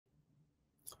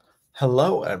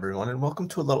Hello, everyone, and welcome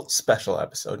to a little special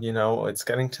episode. You know, it's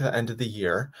getting to the end of the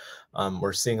year.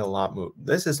 We're seeing a lot move.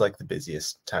 This is like the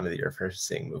busiest time of the year for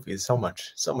seeing movies. So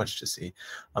much to see.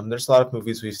 There's a lot of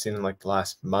movies we've seen in like the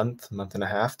last month and a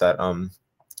half that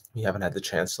we haven't had the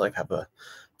chance to like have a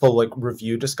full like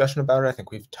review discussion about it. I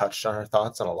think we've touched on our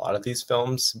thoughts on a lot of these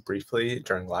films briefly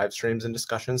during live streams and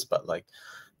discussions, but like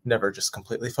never just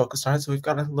completely focused on it. So we've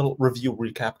got a little review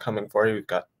recap coming for you. We've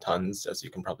got tons, as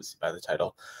you can probably see by the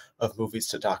title, of movies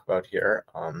to talk about here.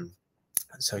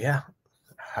 So yeah,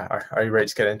 are you ready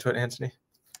to get into it, Antony?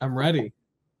 I'm ready.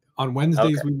 On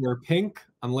Wednesdays, Okay. we wear pink,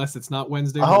 unless it's not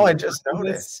Wednesday. Oh, I just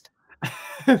noticed.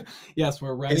 Yes,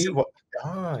 we're Is it ready. what?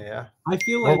 Oh, yeah. I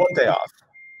feel Well, like one day off.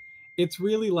 it's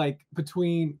really like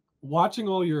between watching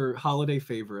all your holiday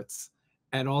favorites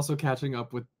and also catching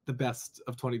up with the best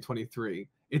of 2023.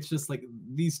 It's just like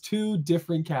these two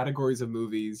different categories of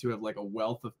movies. You have like a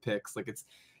wealth of picks. Like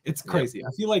it's crazy. Yep.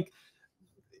 I feel like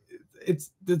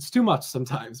it's too much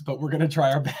sometimes, but we're gonna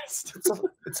try our best.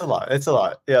 It's a lot. It's a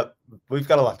lot. Yep. We've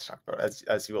got a lot to talk about,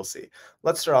 as you will see.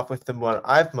 Let's start off with the one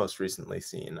I've most recently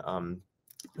seen.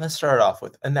 Let's start off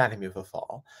with Anatomy of a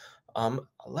Fall.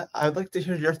 I'd like to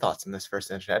hear your thoughts on this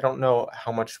first, Anthony. I don't know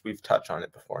how much we've touched on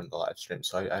it before in the live stream,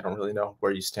 so I don't really know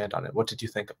where you stand on it. What did you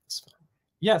think of this film?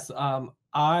 Yes,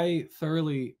 I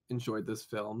thoroughly enjoyed this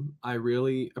film. I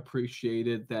really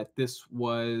appreciated that this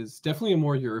was definitely a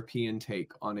more European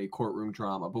take on a courtroom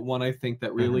drama, but one I think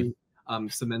that really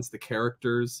cements the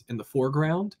characters in the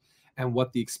foreground and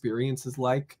what the experience is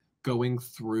like going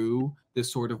through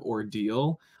this sort of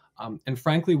ordeal. And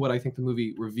frankly, what I think the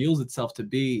movie reveals itself to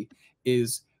be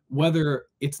is whether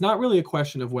it's not really a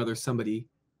question of whether somebody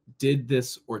did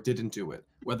this or didn't do it,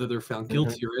 whether they're found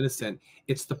guilty or innocent.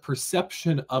 It's the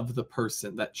perception of the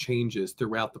person that changes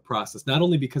throughout the process, not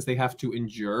only because they have to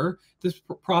endure this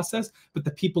process, but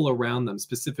the people around them.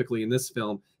 Specifically in this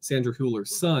film, Sandra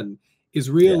Hüller's son is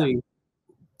really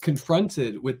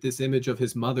confronted with this image of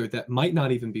his mother that might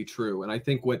not even be true. And I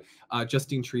think what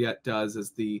Justine Triet does as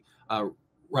the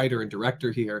writer and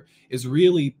director here is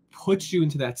really puts you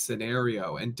into that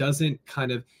scenario and doesn't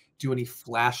kind of do any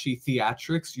flashy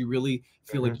theatrics. You really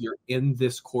feel like you're in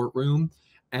this courtroom.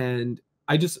 And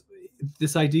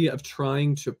this idea of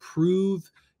trying to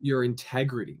prove your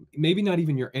integrity, maybe not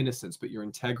even your innocence, but your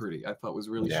integrity, I thought was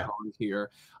really strong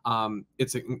here.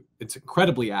 It's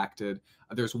incredibly acted.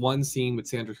 There's one scene with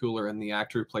Sandra Hüller and the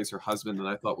actor who plays her husband that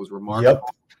I thought was remarkable.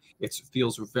 It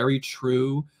feels very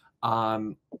true.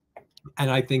 And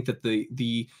I think that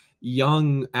the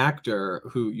young actor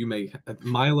who you may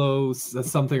Milo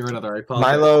something or another. I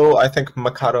apologize. Milo, I think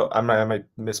Mikado. Am I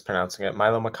mispronouncing it?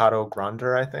 Milo Mikado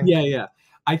Gronder, I think. Yeah.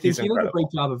 I think he does a great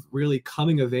job of really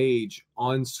coming of age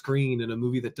on screen in a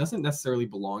movie that doesn't necessarily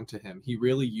belong to him. He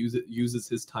really uses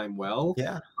his time well.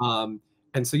 Yeah.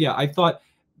 And so I thought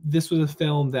this was a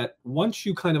film that once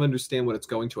you kind of understand what it's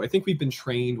going to, I think we've been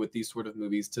trained with these sort of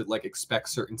movies to like expect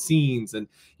certain scenes, and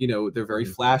they're very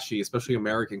flashy, especially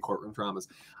American courtroom dramas.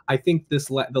 I think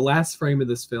the last frame of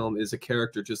this film is a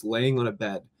character just laying on a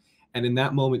bed, and in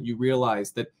that moment you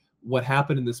realize that what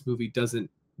happened in this movie doesn't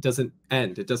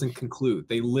end. It doesn't conclude.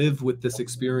 They live with this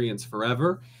experience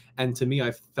forever. And to me,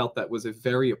 I felt that was a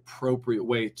very appropriate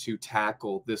way to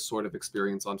tackle this sort of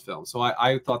experience on film. So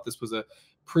I thought this was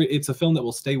it's a film that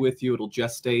will stay with you. It'll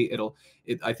gestate.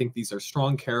 I think these are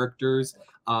strong characters,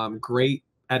 great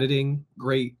editing,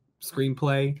 great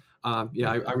screenplay. I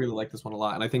really like this one a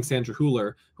lot. And I think Sandra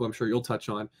Hüller, who I'm sure you'll touch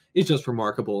on, is just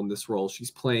remarkable in this role.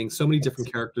 She's playing so many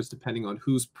different characters depending on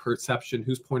whose perception,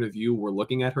 whose point of view we're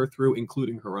looking at her through,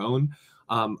 including her own.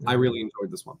 I really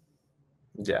enjoyed this one.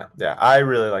 Yeah, I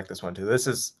really like this one too. This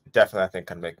is definitely, I think,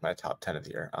 gonna make my top 10 of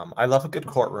the year. I love a good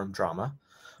courtroom drama.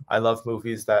 I love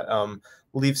movies that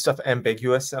leave stuff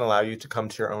ambiguous and allow you to come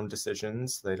to your own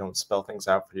decisions. They don't spell things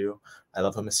out for you. I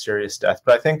love a mysterious death,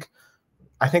 but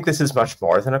I think this is much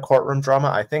more than a courtroom drama.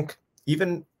 I think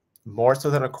even more so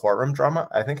than a courtroom drama,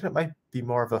 I think it might be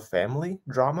more of a family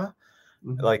drama,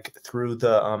 like through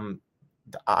the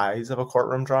eyes of a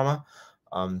courtroom drama.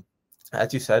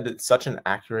 As you said, it's such an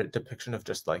accurate depiction of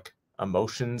just like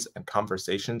emotions and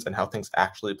conversations and how things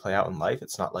actually play out in life.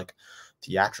 It's not like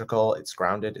theatrical, it's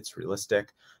grounded, it's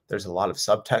realistic. There's a lot of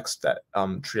subtext that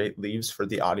Triet leaves for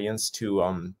the audience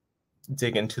to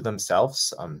dig into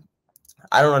themselves.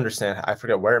 I don't understand. I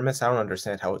forget where it missed. I don't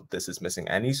understand how this is missing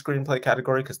any screenplay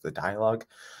category, because the dialogue,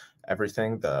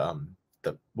 everything, the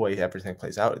way everything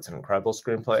plays out, it's an incredible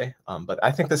screenplay. But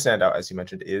I think the standout, as you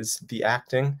mentioned, is the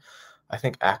acting. I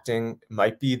think acting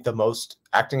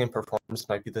and performance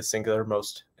might be the singular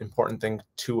most important thing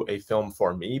to a film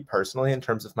for me personally in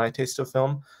terms of my taste of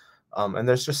film. And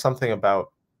there's just something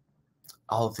about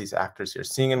all of these actors here,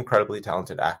 seeing incredibly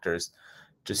talented actors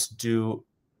just do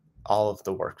all of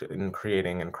the work in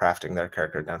creating and crafting their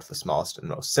character down to the smallest and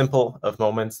most simple of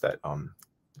moments that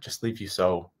just leave you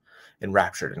so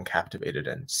enraptured and captivated.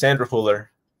 And Sandra Hüller,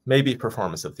 maybe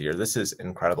performance of the year. This is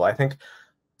incredible. I think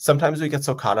sometimes we get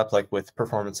so caught up like with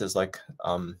performances like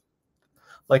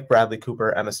Bradley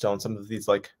Cooper, Emma Stone, some of these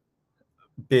like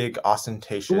big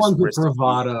ostentatious, The ones with risky,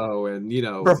 bravado and, you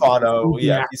know, bravado, movie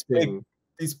yeah, acting.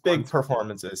 these big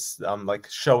performances, like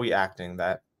showy acting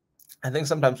that I think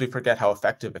sometimes we forget how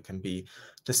effective it can be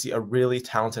to see a really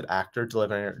talented actor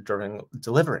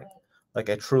delivering like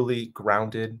a truly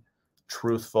grounded,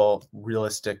 truthful,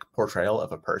 realistic portrayal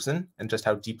of a person, and just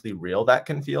how deeply real that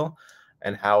can feel,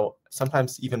 and how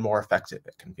sometimes even more effective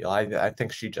it can feel. I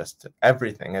think she just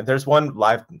everything. And there's one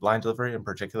live line delivery in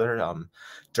particular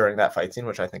during that fight scene,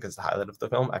 which I think is the highlight of the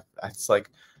film. It's like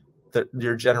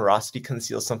your generosity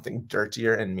conceals something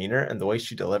dirtier and meaner, and the way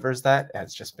she delivers that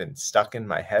has just been stuck in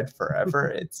my head forever.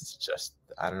 It's just,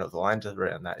 I don't know, the line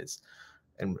delivery on that is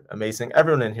amazing.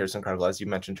 Everyone in here is incredible. As you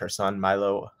mentioned, her son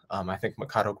Milo, I think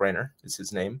Mikado Grainer is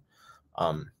his name.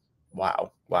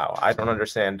 Wow, I don't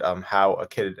understand how a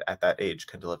kid at that age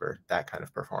can deliver that kind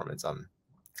of performance.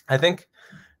 I think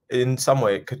in some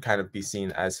way it could kind of be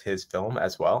seen as his film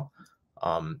as well,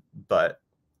 but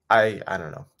I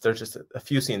don't know. There's just a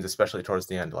few scenes, especially towards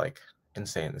the end, like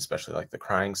insane, especially like the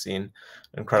crying scene.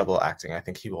 Incredible acting. I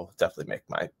think he will definitely make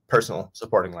my personal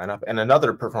supporting lineup. And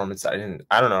another performance I don't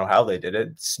know how they did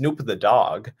it. Snoop the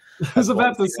dog. I was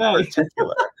about to say. In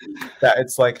particular, that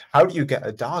it's like, how do you get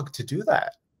a dog to do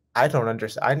that? I don't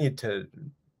understand. I need to.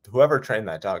 Whoever trained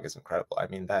that dog is incredible. I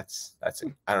mean, that's.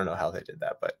 I don't know how they did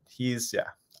that, but he's yeah.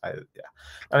 And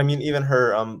I mean, even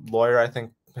her lawyer. I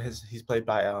think he's played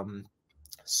by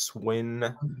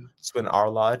Swin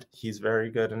Arlod. He's very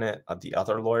good in it. The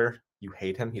other lawyer, you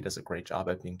hate him. He does a great job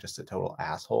at being just a total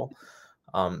asshole.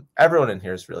 Everyone in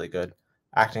here is really good.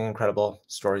 Acting incredible.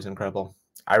 Story's incredible.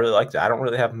 I really liked it. I don't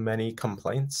really have many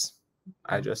complaints.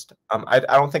 I just I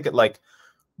don't think it like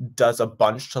does a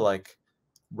bunch to like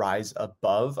rise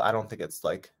above. I don't think it's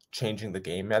like changing the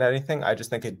game at anything. I just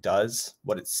think it does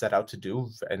what it's set out to do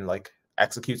and like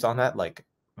executes on that like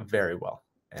very well.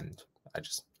 And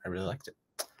I really liked it.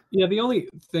 Yeah, the only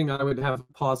thing I would have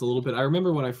pause a little bit. I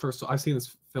remember when I've seen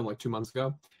this film like 2 months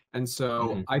ago. And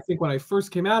so I think when I first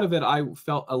came out of it, I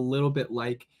felt a little bit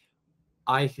like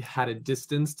I had a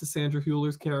distance to Sandra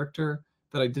Hüller's character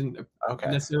that I didn't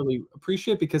necessarily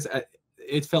appreciate, because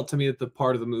it felt to me that the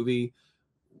part of the movie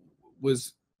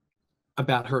was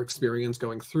about her experience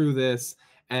going through this.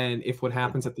 And if what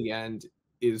happens at the end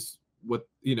is what,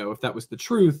 you know, if that was the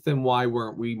truth, then why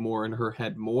weren't we more in her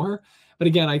head more? But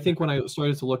again, I think when I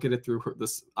started to look at it through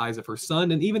the eyes of her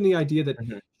son, and even the idea that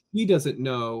he doesn't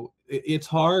know, it's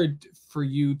hard for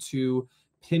you to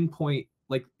pinpoint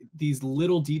like these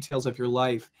little details of your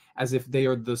life as if they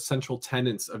are the central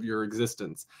tenets of your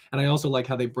existence. And I also like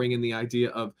how they bring in the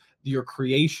idea of your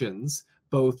creations,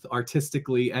 both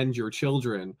artistically and your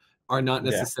children, are not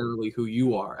necessarily who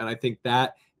you are. And I think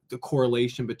that the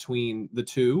correlation between the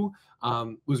two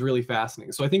was really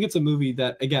fascinating. So I think it's a movie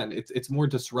that, again, it's more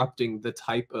disrupting the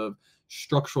type of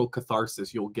structural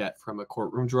catharsis you'll get from a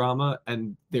courtroom drama,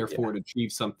 and therefore to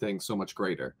achieve something so much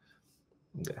greater.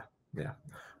 Yeah.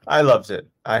 I loved it.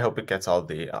 I hope it gets all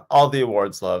the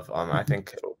awards love. I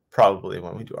think probably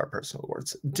when we do our personal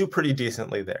awards, do pretty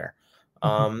decently there.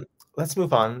 Let's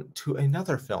move on to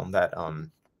another film that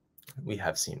we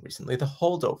have seen recently, The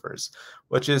Holdovers,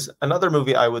 which is another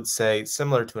movie I would say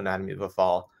similar to Anatomy of a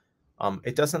Fall.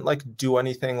 It doesn't like do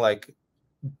anything like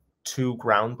too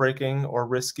groundbreaking or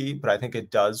risky, but I think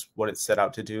it does what it set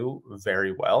out to do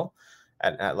very well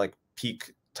at like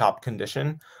peak top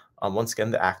condition. Once again,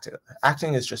 the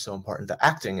acting is just so important. The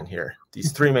acting in here,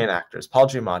 these three main actors, Paul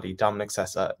Giamatti, Dominic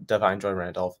Sessa, Divine Joy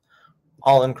Randolph,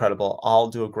 all incredible, all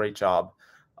do a great job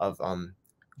of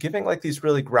giving like these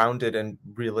really grounded and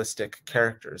realistic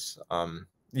characters.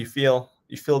 You feel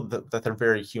that they're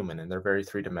very human and they're very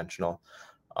three-dimensional.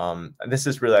 And this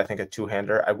is really, I think, a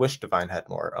two-hander. I wish Divine had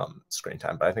more screen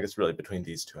time, but I think it's really between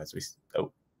these two as we see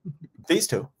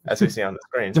on the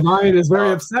screen. Divine is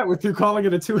very upset with you calling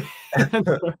it a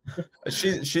two-hander.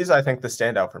 She's I think the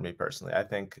standout for me personally. I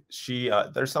think she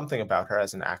there's something about her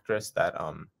as an actress that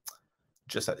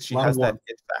she has that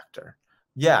it factor.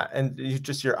 Yeah, and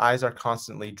your eyes are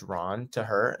constantly drawn to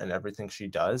her and everything she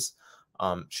does.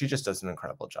 She just does an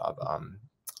incredible job.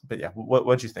 But yeah,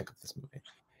 what do you think of this movie?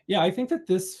 Yeah, I think that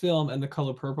this film and The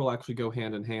Color Purple actually go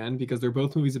hand in hand, because they're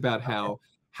both movies about how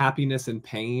happiness and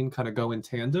pain kind of go in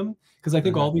tandem. Because I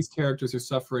think all these characters are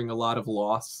suffering a lot of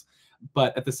loss,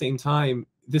 but at the same time,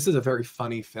 this is a very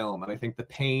funny film, and I think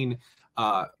Mhm.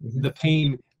 the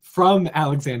pain from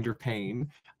Alexander Payne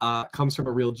comes from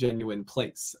a real genuine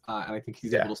place, and I think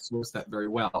he's Yeah. able to source that very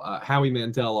well. Howie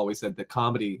Mandel always said that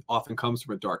comedy often comes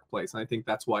from a dark place, and I think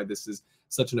that's why this is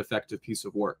such an effective piece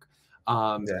of work.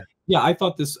 Yeah. Yeah, I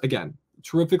thought this again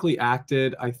terrifically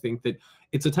acted. I think that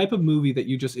it's a type of movie that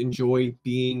you just enjoy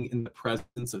being in the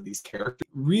presence of these characters.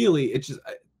 Really, it just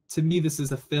to me, this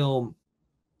is a film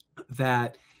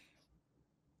that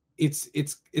it's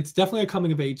definitely a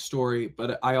coming of age story,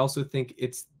 but I also think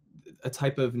it's a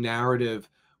type of narrative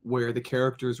where the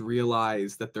characters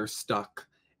realize that they're stuck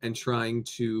and trying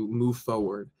to move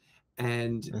forward.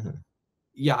 And Mhm.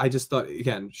 yeah, I just thought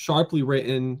again, sharply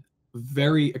written,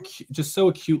 just so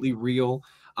acutely real.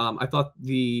 I thought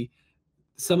the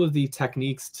some of the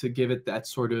techniques to give it that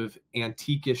sort of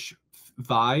antiquish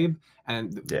vibe,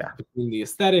 and Yeah. between the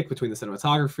aesthetic, between the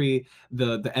cinematography,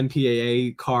 the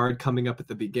MPAA card coming up at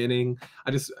the beginning,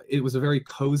 it was a very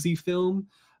cozy film,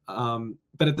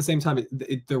 but at the same time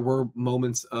there were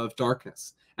moments of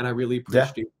darkness, and I really Yeah.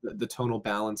 appreciate the tonal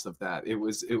balance of that.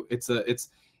 It's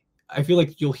I feel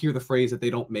like you'll hear the phrase that they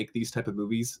don't make these type of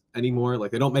movies anymore. Like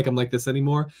they don't make them like this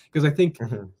anymore because I think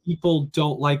Mhm. people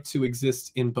don't like to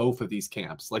exist in both of these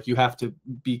camps. Like you have to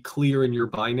be clear in your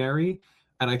binary.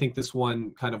 And I think this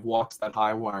one kind of walks that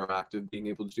high wire act of being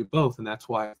able to do both. And that's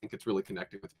why I think it's really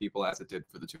connecting with people as it did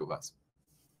for the two of us.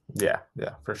 Yeah.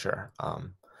 Yeah. For sure.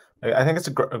 I think it's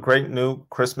a great new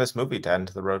Christmas movie to add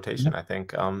into the Yeah. rotation. I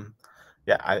think.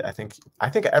 Yeah. I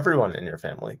think everyone in your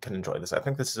family can enjoy this. I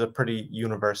think this is a pretty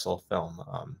universal film.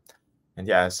 And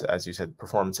yeah, as you said,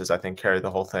 performances I think carry the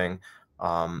whole thing.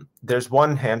 There's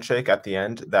one handshake at the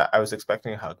end that I was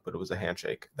expecting a hug, but it was a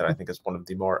handshake that I think is one of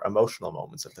the more emotional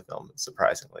moments of the film.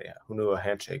 Surprisingly, who knew a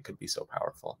handshake could be so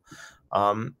powerful?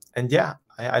 And yeah,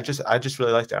 I just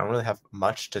really liked it. I don't really have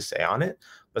much to say on it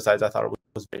besides I thought it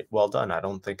was very well done. I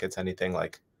don't think it's anything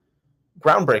like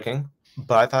groundbreaking,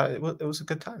 but I thought it was a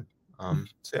good time.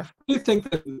 So yeah. I think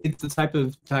that it's the type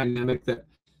of dynamic that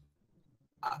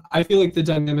I feel like the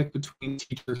dynamic between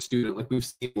teacher student, like we've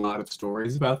seen a lot of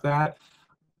stories about that.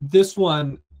 This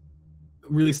one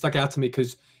really stuck out to me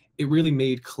because it really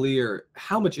made clear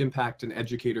how much impact an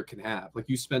educator can have. Like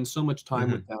you spend so much time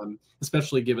with Mhm. them,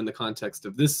 especially given the context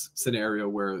of this scenario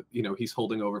where, he's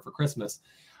holding over for Christmas.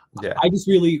 Yeah. I just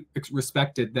really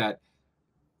respected that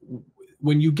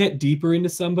when you get deeper into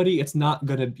somebody,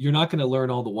 you're not gonna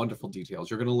learn all the wonderful details.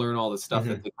 You're gonna learn all the stuff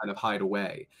that Mhm. they kind of hide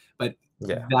away. But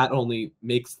Yeah. that only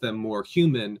makes them more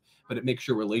human, but it makes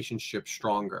your relationship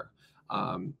stronger.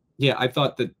 Yeah, I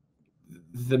thought that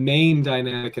the main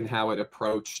dynamic and how it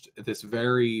approached this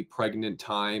very pregnant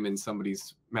time in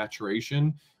somebody's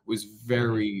maturation was Mhm.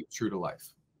 very true to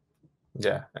life.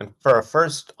 Yeah, and for a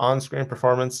first on-screen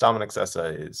performance, Dominic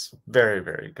Sessa is very,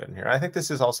 very good in here. I think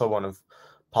this is also one of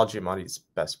Paul Giamatti's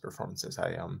best performances.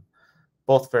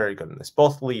 Both very good in this.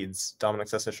 Both leads. Dominic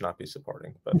Sessa should not be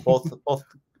supporting, but both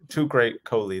two great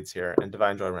co-leads here, and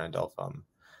Divine Joy Randolph,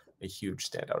 a huge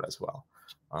standout as well.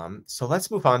 So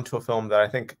let's move on to a film that I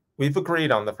think we've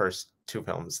agreed on the first two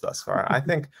films thus far. I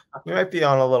think we might be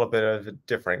on a little bit of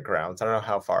different grounds. I don't know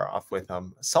how far off with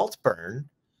Saltburn,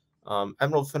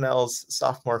 Emerald Fennell's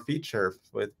sophomore feature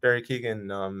with Barry Keoghan,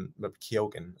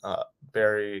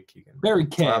 Barry Keoghan, Very um,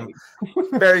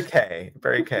 K.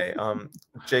 Barry K,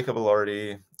 Jacob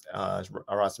Elordi,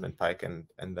 Rosamund Pike,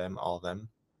 and them, all of them.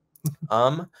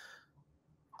 Um,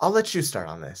 I'll let you start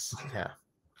on this. Yeah.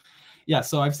 Yeah,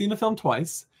 so I've seen the film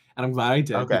twice, and I'm glad I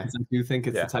did Okay. because I do think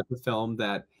it's the Yeah. type of film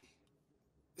that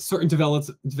certain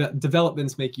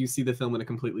developments make you see the film in a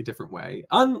completely different way.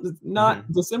 Not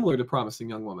Hmm. dissimilar to Promising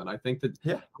Young Woman. I think that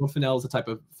Yeah. Will Fennell is the type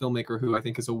of filmmaker who I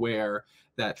think is aware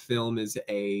that film is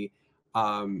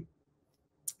um,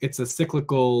 it's a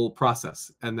cyclical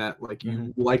process, and that like Hmm.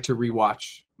 you like to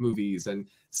rewatch movies and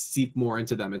seep more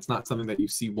into them. It's not something that you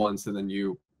see once and then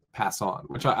you pass on,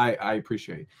 which I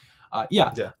appreciate.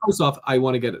 Yeah, Yeah. first off, I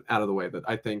want to get it out of the way that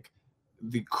I think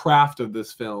the craft of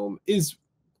this film is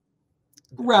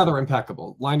rather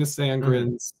impeccable. Hmm. Lena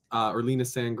Sandgren's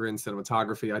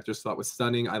cinematography, I just thought was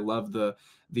stunning. I love the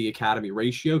Academy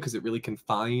ratio because it really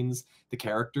confines the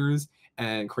characters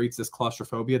and creates this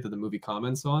claustrophobia that the movie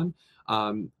comments on.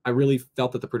 I really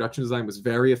felt that the production design was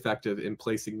very effective in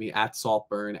placing me at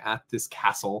Saltburn, at this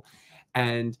castle,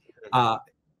 and uh,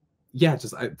 yeah,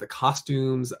 the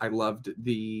costumes. I loved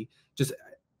the just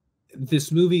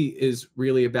this movie is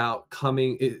really about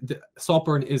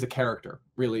Saltburn is a character,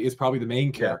 really, is probably the main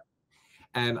Yeah. character.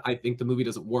 And I think the movie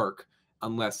doesn't work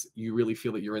unless you really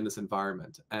feel that you're in this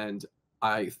environment. And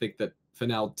I think that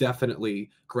Fennell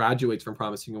definitely graduates from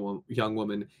Promising Young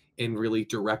Woman in really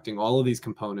directing all of these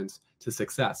components to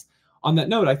success. On that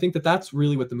note, I think that that's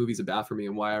really what the movie's about for me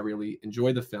and why I really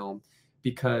enjoy the film,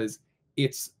 because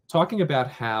it's talking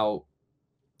about how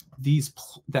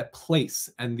that place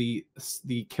and the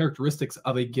characteristics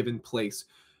of a given place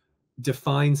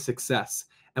define success,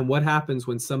 and what happens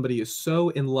when somebody is so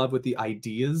in love with the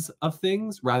ideas of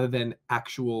things rather than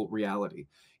actual reality.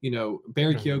 You know,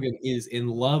 Barry Keoghan is in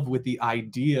love with the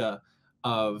idea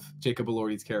of Jacob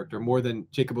Elordi's character more than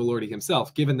Jacob Elordi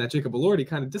himself, given that Jacob Elordi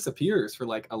kind of disappears for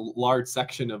like a large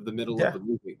section of the middle of the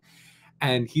movie.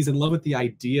 And he's in love with the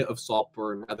idea of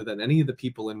Saltburn rather than any of the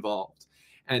people involved.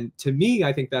 And to me,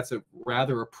 I think that's a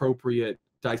rather appropriate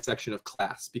dissection of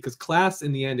class, because class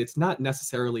in the end, it's not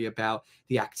necessarily about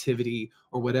the activity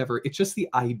or whatever. It's just the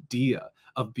idea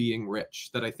of being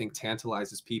rich that I think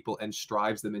tantalizes people and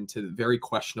strives them into very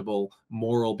questionable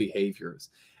moral behaviors.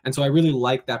 And so I really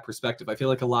like that perspective. I feel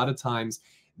like a lot of times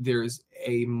there's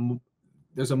a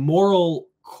moral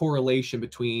correlation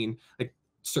between like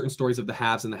certain stories of the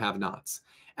haves and the have-nots.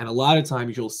 And a lot of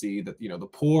times you'll see that, you know, the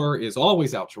poor is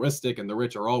always altruistic and the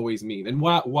rich are always mean. And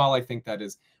while I think that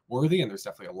is worthy, and there's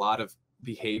definitely a lot of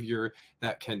behavior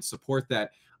that can support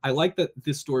that, I like that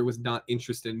this story was not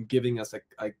interested in giving us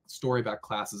a story about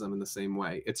classism in the same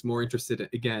way. It's more interested in,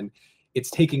 again,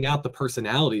 it's taking out the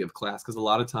personality of class, because a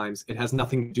lot of times it has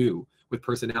nothing to do with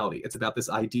personality. It's about this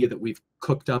idea that we've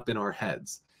cooked up in our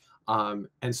heads. And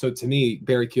so to me,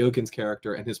 Barry Keoghan's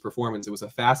character and his performance, it was a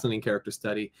fascinating character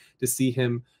study to see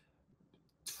him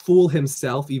fool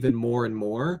himself even more and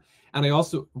more. And I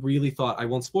also really thought, I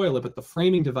won't spoil it, but the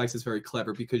framing device is very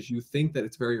clever, because you think that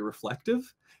it's very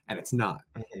reflective and it's not.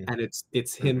 And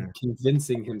it's him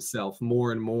convincing himself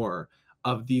more and more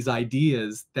of these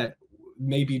ideas that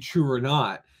may be true or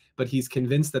not, but he's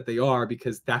convinced that they are,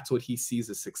 because that's what he sees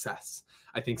as success.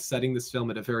 I think setting this film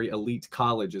at a very elite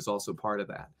college is also part of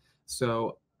that.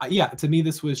 So yeah, to me,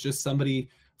 this was just somebody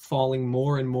falling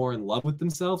more and more in love with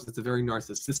themselves. It's a very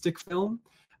narcissistic film.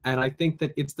 And I think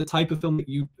that it's the type of film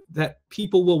that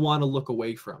people will want to look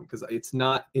away from, because it's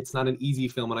not an easy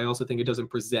film. And I also think it doesn't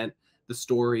present the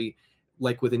story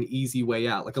like with an easy way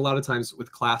out. Like a lot of times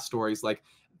with class stories, like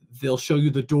they'll show you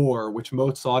the door, which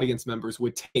most audience members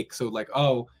would take. So like,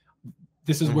 oh,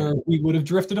 this is where we would have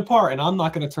drifted apart, and I'm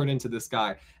not going to turn into this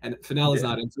guy. And Fennell is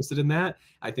not interested in that.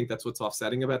 I think that's what's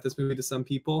offsetting about this movie to some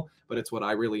people, but it's what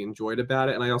I really enjoyed about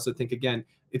it. And I also think, again,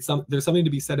 there's something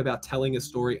to be said about telling a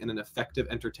story in an effective,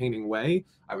 entertaining way.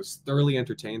 I was thoroughly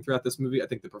entertained throughout this movie. I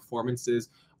think the performances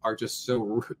are just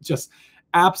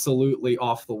absolutely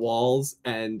off the walls,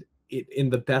 and in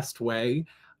the best way.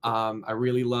 I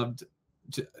really loved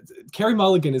Carey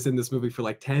Mulligan is in this movie for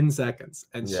like 10 seconds,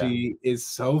 and she is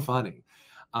so funny.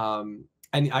 And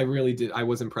I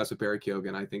was impressed with Barry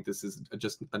Keoghan. I think this is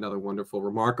just another wonderful,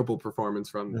 remarkable performance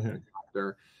from the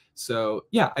actor. So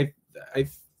yeah, I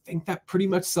think that pretty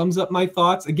much sums up my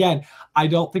thoughts. Again, I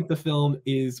don't think the film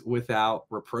is without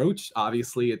reproach.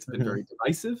 Obviously, it's been very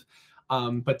divisive.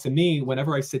 But to me,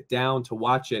 whenever I sit down to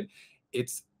watch it,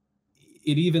 it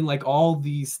even, like, all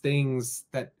these things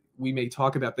that we may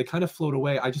talk about, they kind of float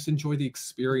away. I just enjoy the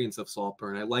experience of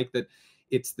Saltburn. I like that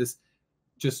it's this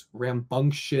just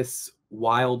rambunctious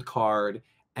wild card,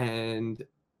 and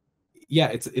yeah,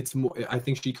 it's more, I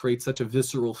think she creates such a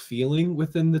visceral feeling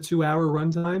within the 2-hour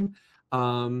runtime,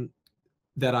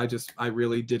 that I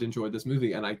really did enjoy this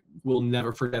movie, and I will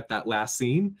never forget that last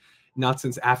scene. Not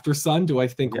since After Sun do I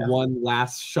think one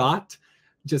last shot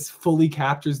just fully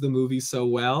captures the movie so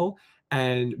well,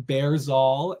 and bears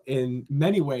all in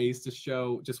many ways to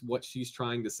show just what she's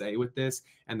trying to say with this,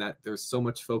 and that there's so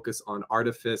much focus on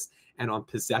artifice and on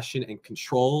possession and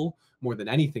control more than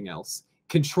anything else.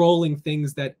 Controlling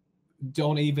things that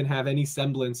don't even have any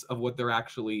semblance of what they're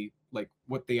actually, like,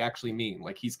 what they actually mean.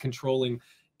 Like, he's controlling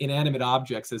inanimate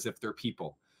objects as if they're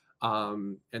people.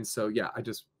 And so, yeah,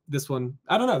 this one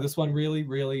really,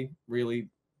 really, really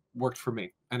worked for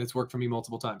me, and it's worked for me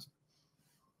multiple times.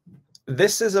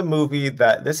 This is a movie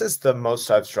this is the most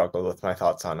I've struggled with my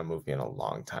thoughts on a movie in a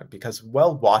long time, because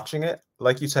while watching it,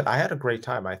 like you said, I had a great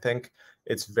time. I think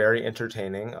it's very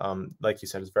entertaining. Like you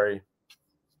said, it's very...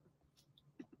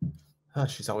 Oh,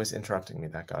 she's always interrupting me,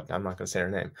 that god. I'm not going to say her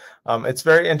name. It's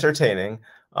very entertaining.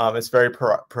 It's very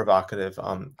provocative.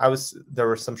 There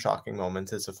were some shocking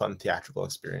moments. It's a fun theatrical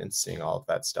experience seeing all of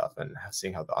that stuff and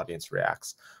seeing how the audience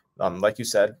reacts. Like you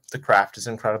said, the craft is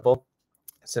incredible.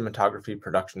 Cinematography,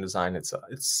 production design, it's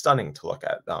stunning to look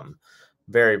at.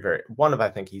 Very, very, one of, I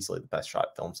think, easily the best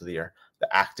shot films of the year.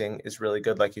 The acting is really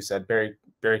good. Like you said, Barry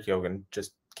Keoghan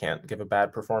just can't give a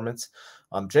bad performance.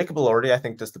 Jacob Elordi, I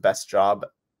think, does the best job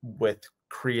with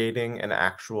creating an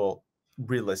actual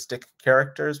realistic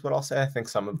character is what I'll say. I think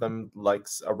some of them, like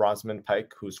a Rosamund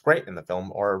Pike, who's great in the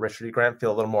film, or a Richard E. Grant,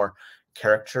 feel a little more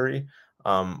charactery.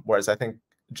 Whereas I think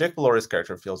Jake Vallori's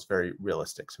character feels very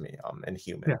realistic to me, and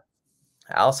human. Yeah.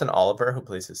 Alison Oliver, who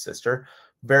plays his sister,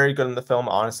 very good in the film.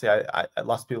 Honestly,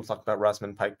 lots of people talk about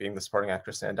Rosamund Pike being the supporting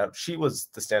actor standout. She was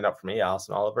the standout for me,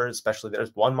 Alison Oliver, especially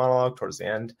there's one monologue towards the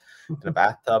end in a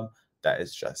bathtub that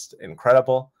is just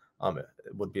incredible.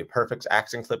 It would be a perfect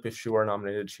acting clip if she were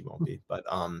nominated. She won't be, but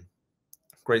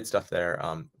great stuff there.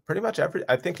 Pretty much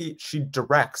I think she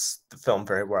directs the film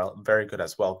very well, very good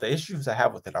as well. The issues I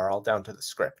have with it are all down to the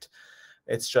script.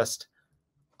 It's just,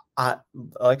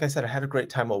 like I said, I had a great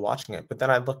time while watching it, but then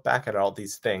I look back at all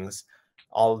these things,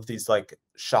 all of these like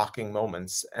shocking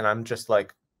moments, and I'm just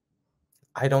like,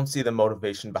 I don't see the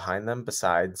motivation behind them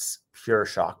besides pure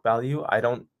shock value. I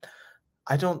don't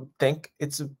think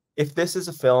if this is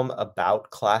a film about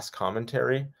class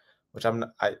commentary, which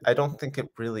I don't think it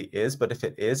really is, but if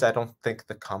it is, I don't think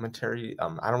the commentary,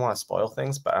 I don't want to spoil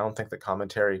things, but I don't think the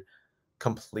commentary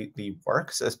completely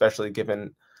works, especially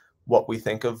given what we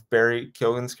think of Barry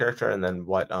Keoghan's character and then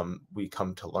what we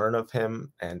come to learn of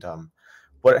him, and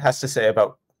what it has to say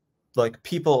about like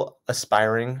people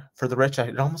aspiring for the rich.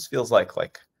 It almost feels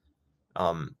like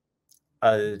um,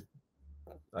 a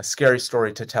scary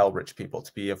story to tell rich people,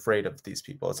 to be afraid of these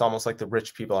people. It's almost like the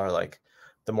rich people are like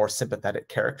the more sympathetic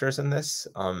characters in this,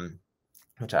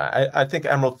 which I think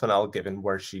Emerald Fennell, given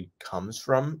where she comes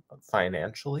from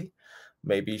financially,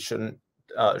 maybe should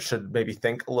maybe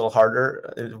think a little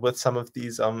harder with some of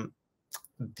these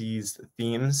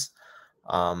themes.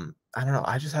 I don't know.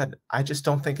 I just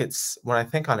don't think it's, when I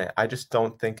think on it, I just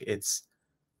don't think it's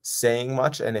saying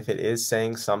much. And if it is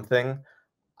saying something,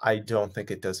 I don't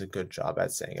think it does a good job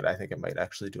at saying it. I think it might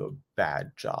actually do a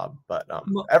bad job. But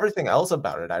everything else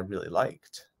about it, I really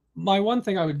liked. My one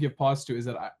thing I would give pause to is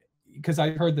that because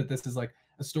I heard that this is like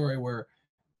a story where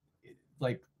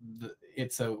like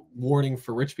it's a warning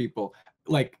for rich people.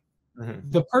 Like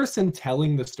the person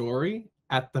telling the story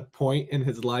at the point in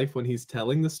his life when he's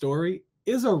telling the story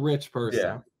is a rich person.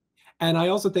 Yeah. And I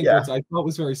also think what I thought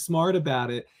was very smart about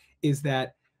it is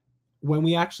that when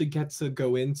we actually get to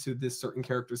go into this certain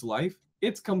character's life,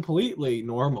 it's completely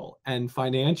normal and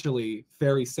financially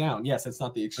very sound. Yes, it's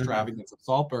not the extravagance of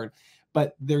Saltburn,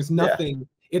 but there's nothing,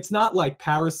 it's not like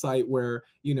Parasite where,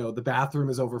 you know, the bathroom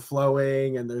is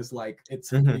overflowing and there's like, it's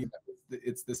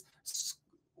this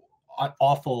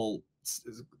awful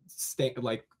state,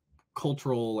 like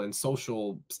cultural and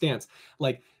social stance.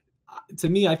 Like, to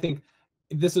me, I think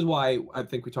this is why I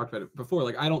think we talked about it before.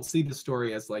 Like, I don't see the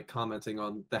story as like commenting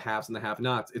on the haves and the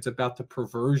have-nots. It's about the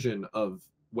perversion of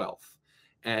wealth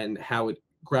and how it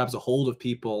grabs a hold of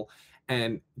people.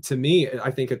 And to me,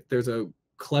 I think there's a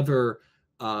clever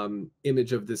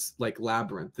image of this like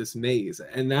labyrinth, this maze.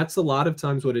 And that's a lot of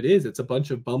times what it is. It's a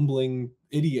bunch of bumbling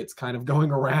idiots kind of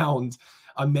going around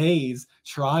a maze,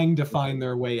 trying to find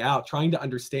their way out, trying to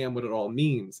understand what it all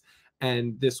means.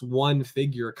 And this one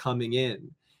figure coming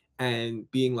in and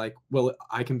being like, well,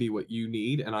 I can be what you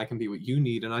need, and I can be what you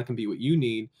need, and I can be what you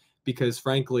need, because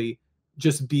frankly,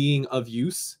 just being of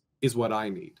use is what I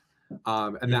need.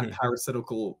 And that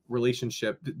parasitical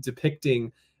relationship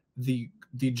depicting the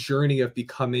journey of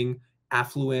becoming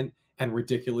affluent and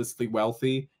ridiculously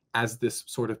wealthy as this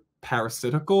sort of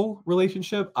parasitical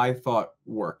relationship, I thought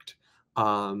worked.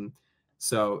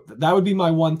 So that would be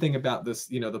my one thing about this,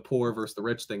 you know, the poor versus the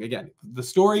rich thing. Again, the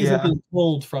story isn't being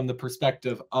told from the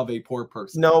perspective of a poor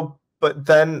person. No, but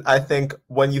then I think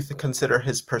when you consider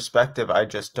his perspective, I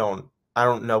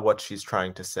don't know what she's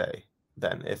trying to say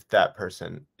then. If that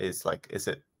person is like, is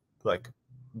it like,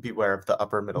 beware of the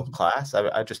upper middle class?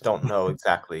 I just don't know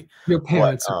exactly. Your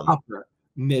parents are upper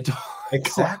middle.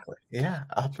 Exactly. Yeah.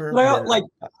 Upper well, middle. like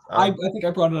I think I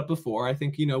brought it up before. I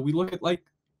think, you know, we look at like,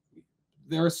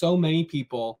 there are so many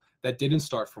people that didn't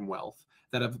start from wealth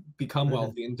that have become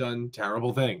wealthy and done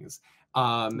terrible things.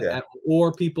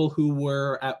 Or people who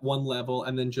were at one level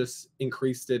and then just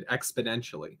increased it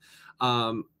exponentially.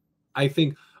 I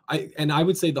think I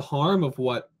would say the harm of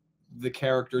what the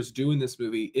characters do in this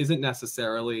movie isn't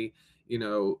necessarily, you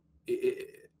know,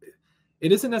 it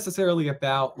isn't necessarily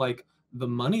about like the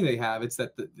money they have. It's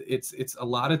that it's a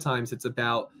lot of times it's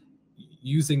about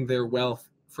using their wealth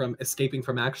from escaping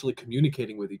from actually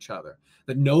communicating with each other,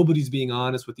 that nobody's being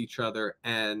honest with each other,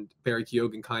 and Barry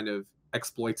Keoghan kind of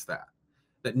exploits that.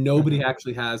 that nobody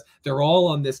actually has. They're all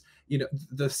on this, you know,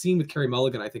 the scene with Carey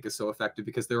Mulligan, I think, is so effective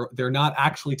because they're not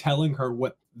actually telling her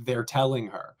what they're telling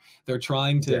her. They're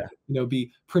trying to, Yeah. you know,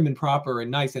 be prim and proper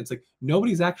and nice. And it's like,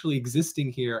 nobody's actually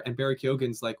existing here. And Barry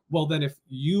Keoghan's like, well, then if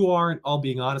you aren't all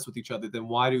being honest with each other, then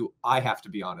why do I have to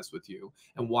be honest with you?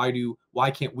 And why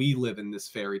can't we live in this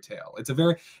fairy tale?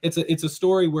 It's a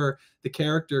story where the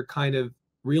character kind of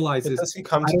But realizes, does he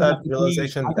come I to don't that have to be,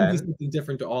 realization I can be then? something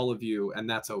different to all of you, and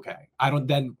that's okay.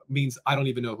 Then means I don't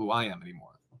even know who I am anymore.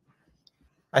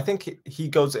 I think he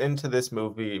goes into this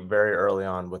movie very early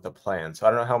on with a plan. So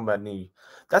I don't know how many.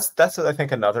 That's I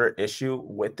think another issue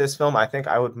with this film. I think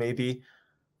I would maybe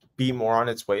be more on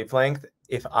its wavelength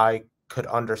if I could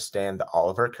understand the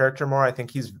Oliver character more. I think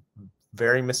he's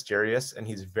very mysterious and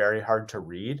he's very hard to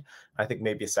read. I think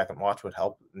maybe a second watch would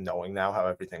help, knowing now how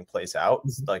everything plays out.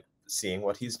 Like seeing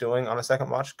what he's doing on a second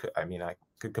watch. I mean, I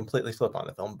could completely flip on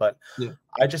the film, but Yeah.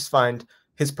 I just find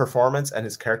his performance and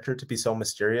his character to be so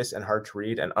mysterious and hard to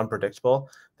read and unpredictable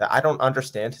that I don't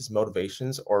understand his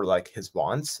motivations or like his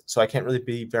wants. So I can't really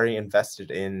be very invested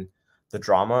in the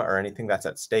drama or anything that's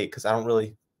at stake because I don't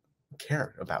really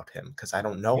care about him because I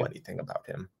don't know Yeah. anything about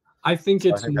him. I think So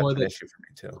I it's think more that's an that issue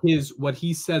for me too. what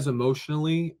he says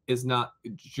emotionally is not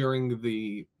during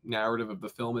the narrative of the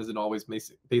film isn't always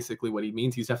basically what he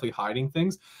means. He's definitely hiding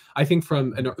things. I think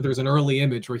there's an early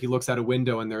image where he looks out a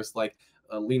window and there's like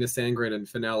Lena Sangren and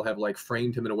Fennell have like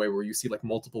framed him in a way where you see like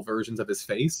multiple versions of his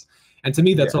face. And to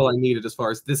me, that's all I needed as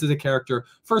far as this is a character,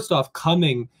 first off,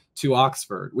 coming to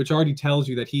Oxford, which already tells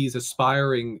you that he's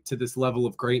aspiring to this level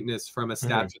of greatness from a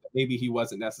stature that maybe he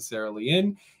wasn't necessarily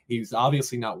in. He's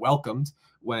obviously not welcomed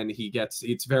when he gets,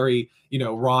 it's very, you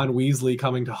know, Ron Weasley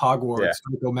coming to Hogwarts,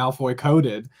 Draco Malfoy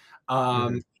coded.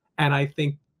 And I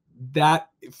think that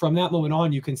from that moment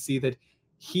on, you can see that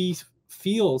he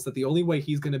feels that the only way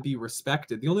he's going to be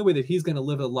respected, the only way that he's going to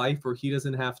live a life where he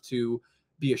doesn't have to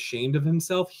be ashamed of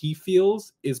himself, he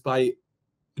feels, is by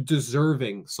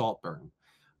deserving Saltburn.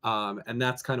 And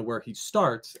that's kind of where he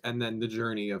starts, and then the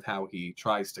journey of how he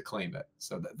tries to claim it.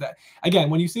 So that again,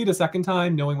 when you see it a second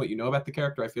time, knowing what you know about the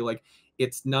character, I feel like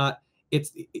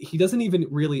he doesn't even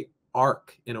really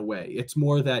arc in a way. It's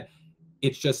more that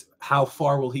it's just how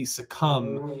far will he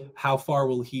succumb? How far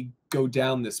will he go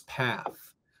down this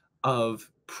path of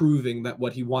proving that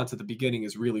what he wants at the beginning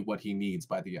is really what he needs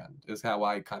by the end, is how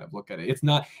I kind of look at it. It's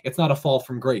not a fall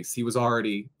from grace. He was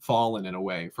already fallen in a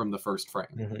way from the first frame.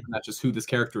 And that's just who this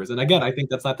character is. And again, I think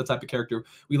that's not the type of character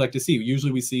we like to see.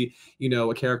 Usually we see, you know,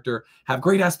 a character have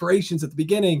great aspirations at the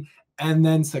beginning and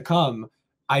then succumb.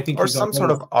 I think or some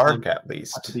sort of arc at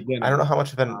least. I don't know how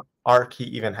much of an arc he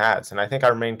even has. And I think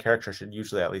our main character should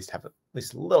usually at least have at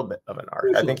least a little bit of an arc.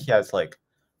 Usually. I think he has like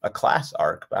a class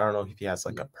arc, but I don't know if he has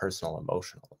like a personal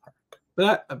emotional arc.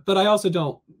 But I also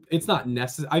don't, it's not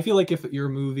necessary. I feel like if your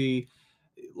movie,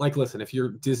 like, listen, if you're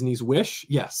Disney's Wish,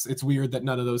 yes, it's weird that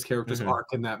none of those characters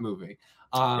arc in that movie.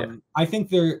 I think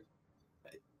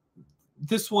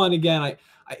this one, again,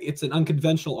 it's an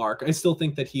unconventional arc. I still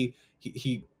think that he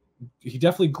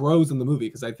definitely grows in the movie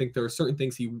because I think there are certain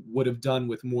things he would have done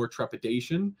with more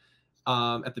trepidation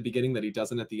at the beginning that he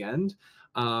doesn't at the end.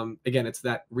 Again,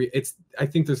 I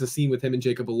think there's a scene with him and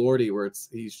Jacob Elordi where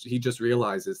he just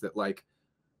realizes that, like,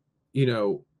 you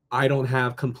know, I don't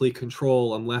have complete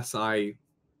control unless I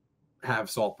have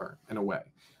Saltburn in a way.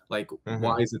 Like,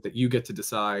 why is it that you get to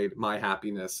decide my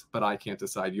happiness, but I can't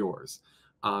decide yours?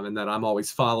 And that I'm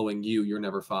always following you, you're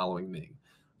never following me.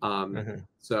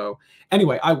 So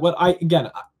anyway,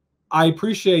 I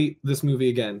appreciate this movie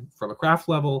again from a craft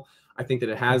level. I think that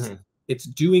it has, it's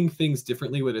doing things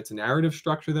differently with its narrative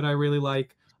structure that I really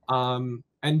like.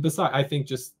 And besides, I think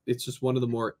it's just one of the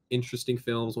more interesting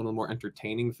films, one of the more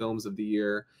entertaining films of the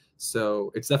year.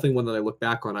 So it's definitely one that I look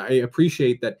back on. I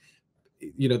appreciate that,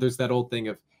 you know, there's that old thing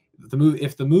of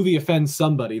if the movie offends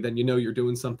somebody, then you know you're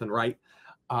doing something right.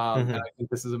 And I think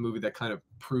this is a movie that kind of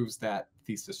proves that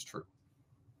thesis true.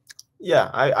 Yeah,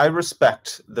 I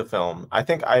respect the film. I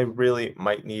think I really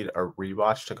might need a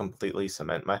rewatch to completely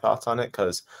cement my thoughts on it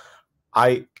because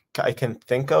I can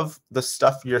think of the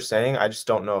stuff you're saying. I just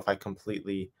don't know if I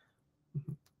completely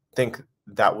think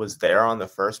that was there on the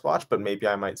first watch, but maybe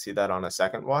I might see that on a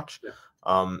second watch.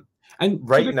 And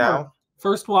right now,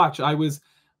 first watch, I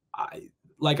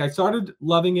started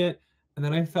loving it and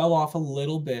then I fell off a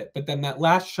little bit, but then that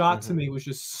last shot to me was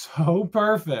just so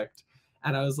perfect.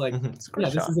 And I was like, yeah,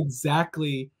 this is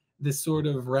exactly this sort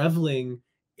of reveling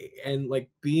and like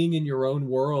being in your own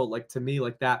world. Like, to me,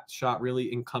 like, that shot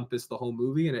really encompassed the whole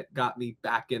movie and it got me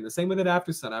back in. The same with it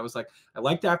After Sun. I was like, I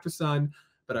liked After Sun,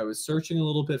 but I was searching a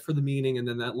little bit for the meaning. And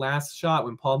then that last shot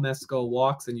when Paul Mescal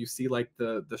walks and you see like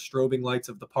the strobing lights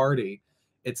of the party,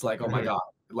 it's like, oh my God,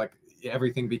 like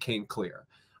everything became clear.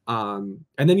 And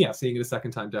then yeah, seeing it a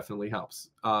second time definitely helps.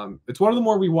 It's one of the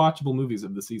more rewatchable movies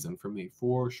of the season for me,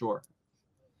 for sure.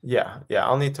 Yeah, yeah,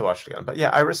 I'll need to watch it again. But yeah,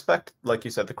 I respect, like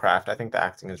you said, the craft. I think the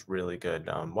acting is really good.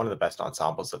 One of the best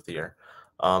ensembles of the year.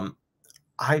 Um,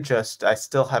 I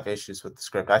still have issues with the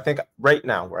script. I think right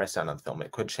now where I stand on the film,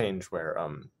 it could change where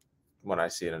when I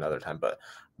see it another time. But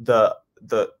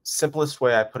the simplest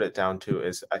way I put it down to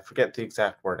is, I forget the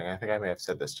exact wording. I think I may have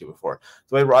said this to you before.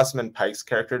 The way Rosamund Pike's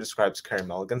character describes Carey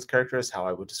Mulligan's character is how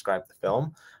I would describe the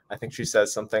film. I think she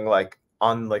says something like,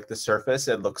 on like the surface,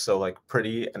 it looks so like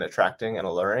pretty and attracting and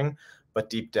alluring, but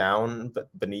deep down, but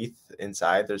beneath,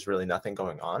 inside, there's really nothing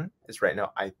going on. Is right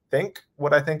now, I think,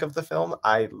 what I think of the film.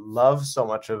 I love so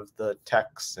much of the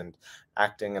text and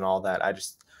acting and all that. I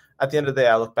just, at the end of the day,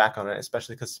 I look back on it,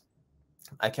 especially because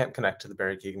I can't connect to the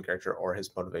Barry Keoghan character or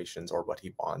his motivations or what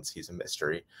he wants. He's a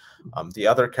mystery. The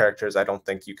other characters, I don't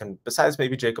think you can, besides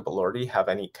maybe Jacob Elordi, have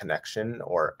any connection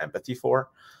or empathy for.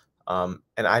 And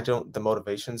the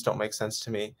motivations don't make sense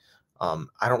to me.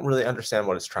 I don't really understand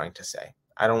what it's trying to say.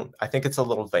 I think it's a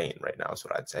little vain right now is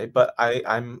what I'd say, but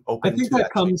I'm open I think to that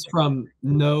that comes changing.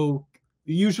 from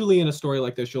usually in a story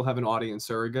like this, you'll have an audience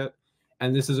surrogate.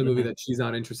 And this is a movie that she's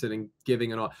not interested in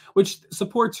giving which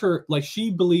supports her. Like she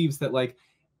believes that like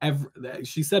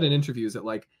she said in interviews that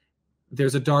like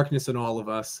there's a darkness in all of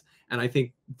us. And I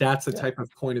think that's a type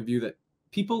of point of view that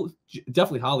people,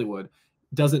 definitely Hollywood,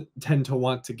 doesn't tend to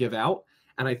want to give out.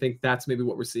 And I think that's maybe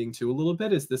what we're seeing too a little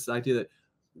bit, is this idea that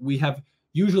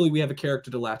usually we have a character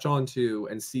to latch onto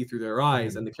and see through their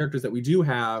eyes. And the characters that we do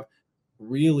have,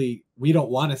 really, we don't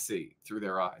want to see through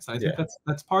their eyes. And I think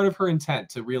that's part of her intent,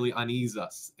 to really unease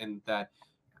us. And that,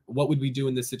 what would we do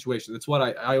in this situation? That's what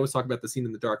I always talk about the scene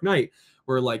in The Dark Knight,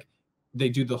 where like they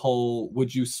do the whole,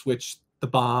 would you switch the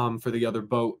bomb for the other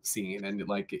boat scene? And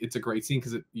like, it's a great scene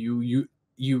because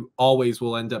you always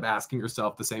will end up asking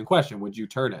yourself the same question: would you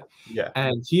turn it? Yeah.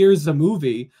 And here's a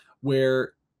movie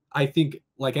where I think,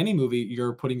 like any movie,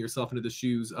 you're putting yourself into the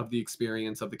shoes of the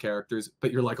experience of the characters,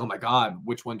 but you're like, oh my God,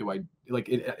 which one do I like?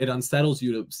 It unsettles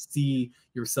you to see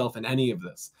yourself in any of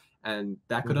this, and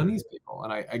that could unease people.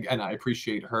 And I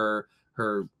appreciate her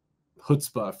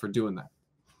chutzpah for doing that.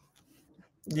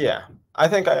 Yeah, I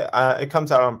think it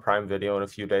comes out on Prime Video in a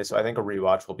few days, so I think a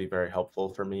rewatch will be very helpful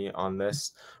for me on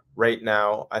this. Right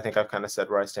now, I think I've kind of said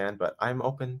where I stand, but I'm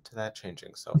open to that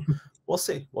changing. So we'll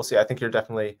see. We'll see. I think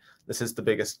this is the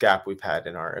biggest gap we've had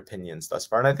in our opinions thus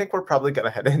far. And I think we're probably going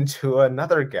to head into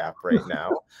another gap right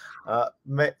now.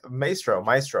 Maestro,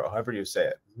 however you say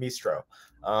it. Maestro.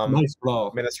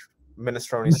 Maestro.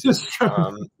 Minestrone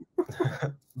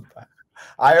soup.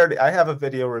 I have a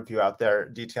video review out there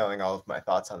detailing all of my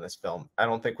thoughts on this film. I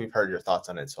don't think we've heard your thoughts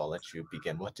on it, so I'll let you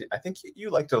begin. I think you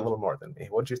liked it a little more than me.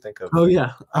 What did you think of? Oh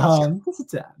yeah, just a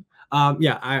tad.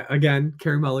 Yeah, again,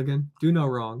 Carey Mulligan, do no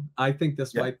wrong. I think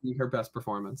this might be her best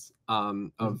performance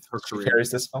of her career. She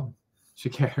carries this film. She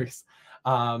carries.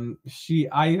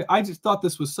 I just thought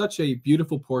this was such a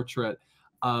beautiful portrait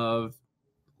of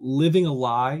living a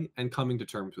lie and coming to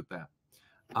terms with that.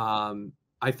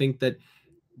 I think that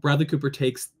Bradley Cooper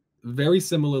takes very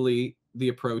similarly the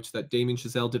approach that Damien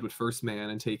Chazelle did with First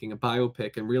Man, and taking a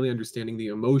biopic and really understanding the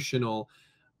emotional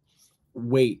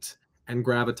weight and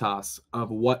gravitas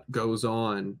of what goes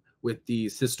on with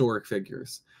these historic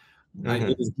figures.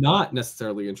 It is not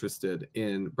necessarily interested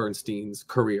in Bernstein's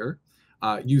career.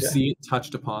 You see it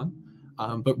touched upon,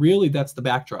 but really that's the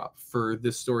backdrop for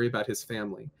this story about his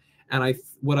family. And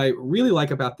what I really like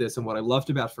about this, and what I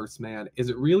loved about First Man, is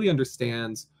it really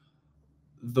understands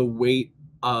the weight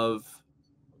of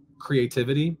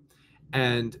creativity,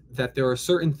 and that there are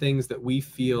certain things that we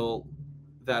feel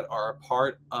that are a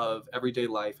part of everyday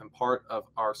life and part of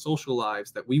our social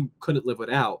lives that we couldn't live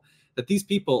without, that these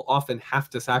people often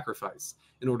have to sacrifice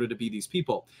in order to be these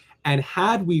people. And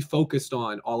had we focused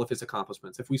on all of his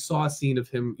accomplishments, if we saw a scene of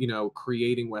him,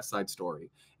 creating West Side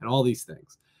Story and all these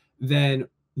things, then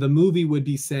the movie would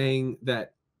be saying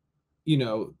that,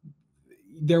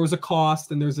 there was a cost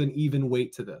and there's an even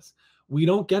weight to this. We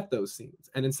don't get those scenes.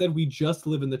 And instead, we just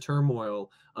live in the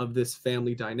turmoil of this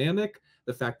family dynamic.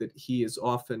 The fact that he has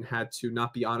often had to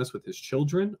not be honest with his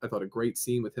children. I thought a great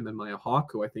scene with him and Maya Hawke,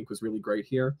 who I think was really great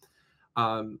here.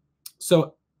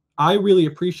 So I really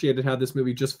appreciated how this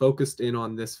movie just focused in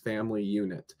on this family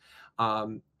unit.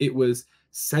 It was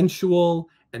sensual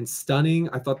and stunning.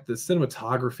 I thought the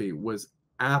cinematography was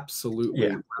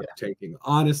absolutely breathtaking.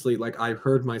 Honestly, like, I've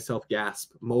heard myself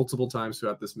gasp multiple times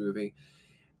throughout this movie.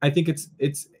 I think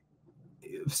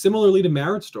similarly to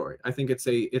Marriage Story, I think it's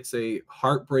a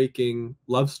heartbreaking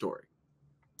love story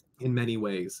in many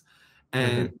ways.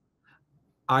 And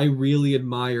I really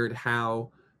admired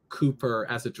how Cooper,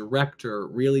 as a director,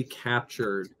 really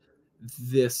captured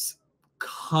this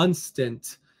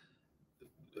constant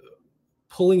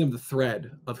pulling of the thread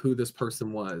of who this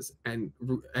person was, and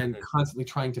constantly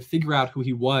trying to figure out who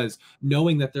he was,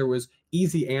 knowing that there was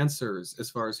easy answers as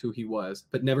far as who he was,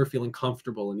 but never feeling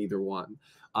comfortable in either one.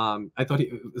 I thought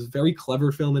it was a very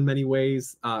clever film in many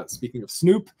ways. Speaking of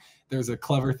Snoop, there's a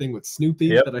clever thing with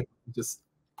Snoopy that I just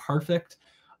perfect.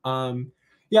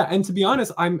 Yeah, and to be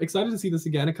honest, I'm excited to see this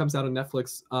again. It comes out on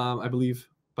Netflix. I believe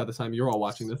by the time you're all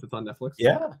watching this, it's on Netflix.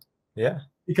 Yeah.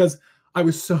 Because I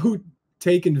was so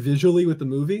taken visually with the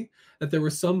movie that there were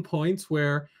some points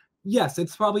where, yes,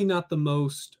 it's probably not the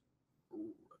most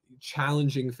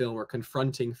challenging film or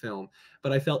confronting film,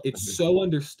 but I felt it so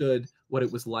understood what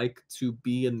it was like to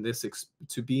be in this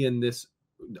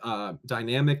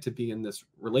dynamic, to be in this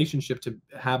relationship, to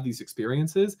have these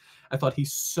experiences. I thought he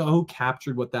so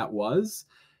captured what that was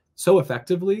so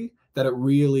effectively that it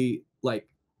really, like,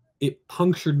 it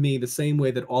punctured me the same way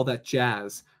that All That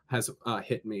Jazz has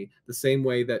hit me, the same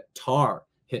way that Tar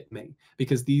hit me,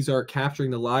 because these are capturing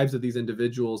the lives of these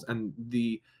individuals and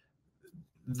the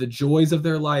joys of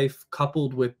their life,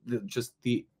 coupled with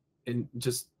the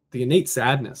innate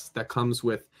sadness that comes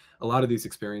with a lot of these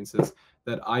experiences,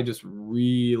 that I just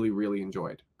really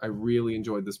enjoyed. I really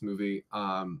enjoyed this movie.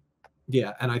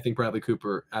 Yeah, and I think Bradley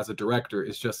Cooper as a director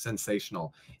is just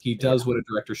sensational. He does what a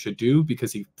director should do,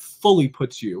 because he fully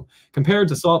puts you, compared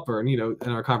to Saltburn, you know,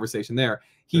 in our conversation there,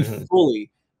 he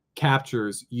fully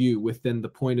captures you within the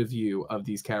point of view of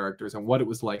these characters and what it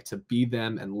was like to be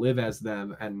them and live as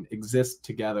them and exist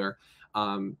together.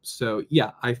 So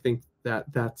yeah, I think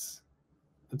that's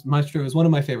Maestro is one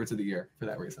of my favorites of the year for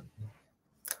that reason.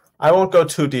 I won't go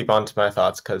too deep onto my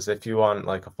thoughts, because if you want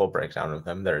like a full breakdown of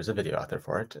them, there's a video out there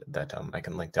for it that I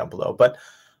can link down below. But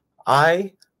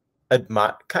I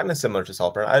admire, kind of similar to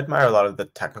Saltburn, I admire a lot of the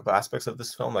technical aspects of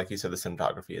this film. Like you said, the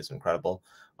cinematography is incredible.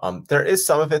 There is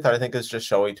some of it that I think is just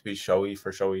showy to be showy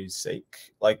for showy's sake.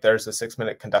 Like there's a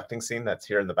 6-minute conducting scene that's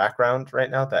here in the background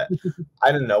right now that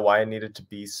I didn't know why it needed to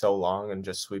be so long and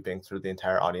just sweeping through the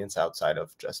entire audience outside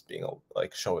of just being a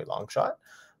like showy long shot.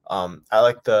 I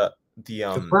like the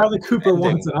Bradley Cooper ending.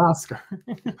 Wants an Oscar.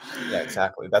 Yeah,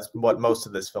 exactly. That's what most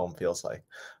of this film feels like,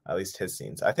 at least his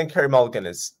scenes. I think Carey Mulligan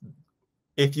is,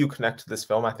 if you connect to this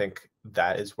film, I think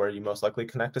that is where you most likely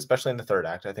connect, especially in the third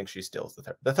act. I think she steals the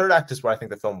third. The third act is where I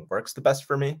think the film works the best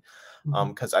for me,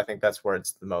 because I think that's where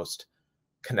it's the most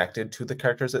connected to the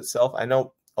characters itself. I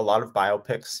know a lot of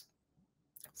biopics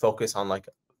focus on like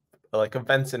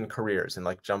events and careers, and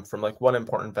like jump from like one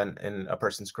important event in a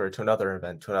person's career to another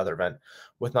event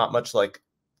with not much like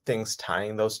things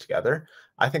tying those together.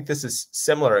 I think this is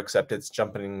similar, except it's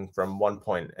jumping from one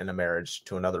point in a marriage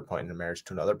to another point in a marriage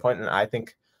to another point. And I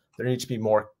think there needs to be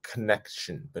more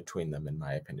connection between them, in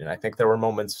my opinion. I think there were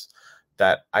moments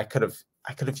that I could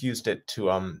have used it to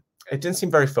it didn't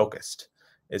seem very focused,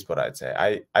 is what I'd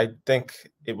say. I think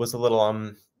it was a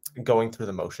little going through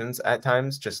the motions at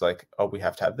times, just like, oh, we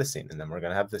have to have this scene, and then we're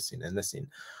gonna have this scene and this scene.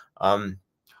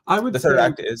 I would the say, third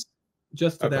act is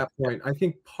just to that point, I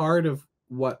think part of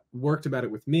what worked about it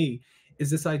with me is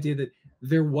this idea that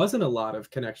there wasn't a lot of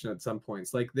connection at some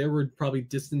points. Like there were probably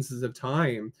distances of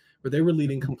time where they were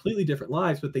leading completely different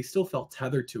lives, but they still felt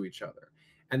tethered to each other.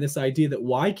 And this idea that,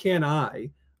 why can't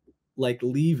I like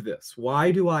leave this?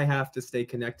 Why do I have to stay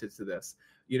connected to this?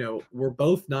 You know, we're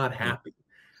both not happy.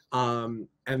 And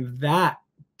that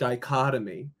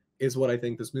dichotomy is what I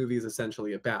think this movie is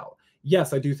essentially about.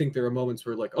 Yes, I do think there are moments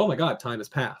where like, oh my God, time has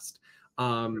passed.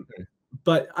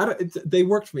 But they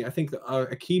worked for me. I think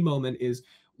a key moment is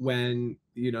when,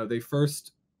 you know, they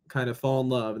first kind of fall in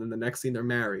love, and then the next scene they're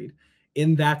married.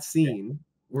 In that scene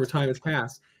where time has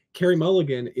passed, Carey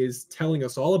Mulligan is telling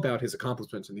us all about his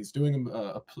accomplishments, and he's doing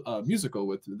a musical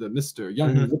with the Mr.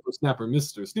 Young Whippersnapper,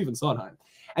 Mr. Stephen Sondheim.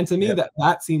 And to me,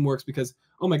 that scene works because,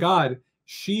 oh my God,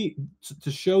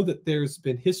 to show that there's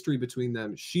been history between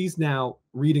them, she's now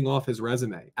reading off his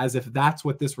resume as if that's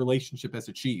what this relationship has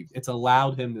achieved. It's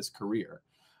allowed him this career.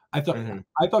 I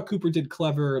thought Cooper did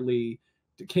cleverly,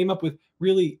 came up with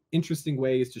really interesting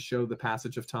ways to show the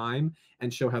passage of time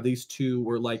and show how these two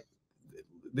were like,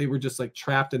 they were just like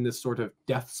trapped in this sort of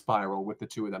death spiral with the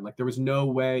two of them. Like there was no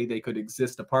way they could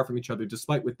exist apart from each other,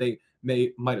 despite what they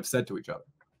might have said to each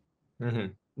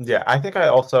other. Yeah, I think I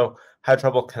also had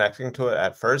trouble connecting to it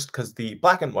at first, because the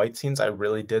black and white scenes I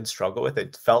really did struggle with.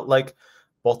 It felt like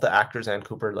both the actors and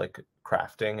Cooper like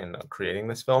crafting and creating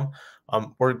this film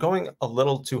were going a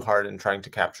little too hard in trying to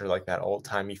capture like that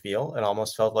old-timey feel. It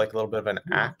almost felt like a little bit of an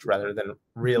act rather than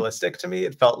realistic to me.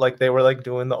 It felt like they were like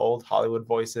doing the old Hollywood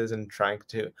voices and trying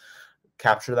to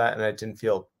capture that, and it didn't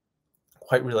feel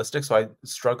quite realistic. So I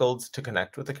struggled to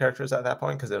connect with the characters at that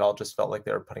point because it all just felt like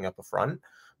they were putting up a front.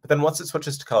 But then once it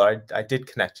switches to color, I did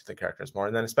connect to the characters more.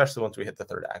 And then especially once we hit the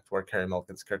third act where Carey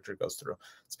Mulligan's character goes through,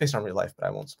 it's based on real life, but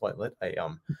I won't spoil it, a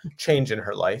change in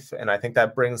her life. And I think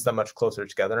that brings them much closer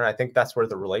together. And I think that's where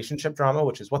the relationship drama,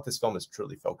 which is what this film is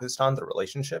truly focused on, the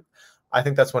relationship, I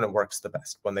think that's when it works the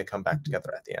best, when they come back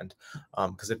together at the end.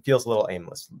 Because it feels a little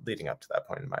aimless leading up to that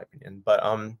point, in my opinion. But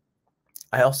I'm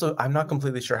not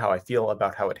completely sure how I feel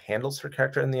about how it handles her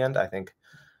character in the end. I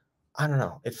don't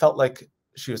know. It felt like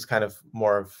she was kind of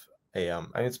more of a, I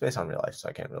mean, it's based on real life, so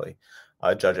I can't really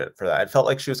judge it for that. It felt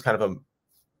like she was kind of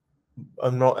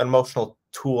an emotional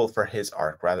tool for his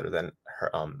arc rather than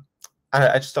her.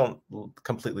 I just don't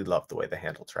completely love the way they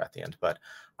handled her at the end. But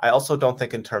I also don't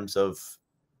think in terms of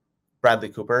Bradley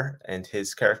Cooper and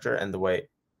his character and the way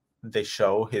they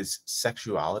show his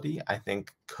sexuality, I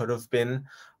think could have been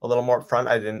a little more upfront.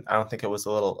 I don't think it was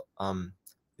a little,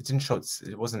 it didn't show,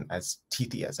 it wasn't as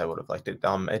teethy as I would have liked it.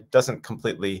 It doesn't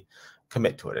completely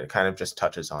commit to it. It kind of just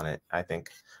touches on it. I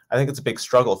think it's a big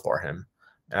struggle for him.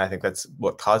 And I think that's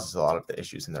what causes a lot of the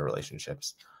issues in their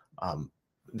relationships.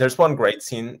 There's one great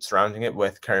scene surrounding it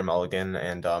with Carey Mulligan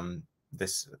and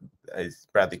this is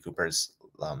Bradley Cooper's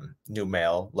new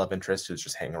male love interest who's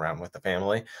just hanging around with the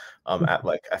family at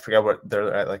like, I forget what,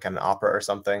 they're at like an opera or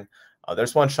something.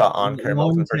 There's one shot on Carey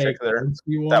Mulligan in particular.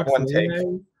 That one take,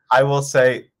 I will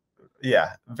say,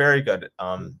 yeah, very good.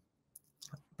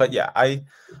 But yeah, I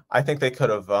think they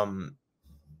could have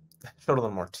showed a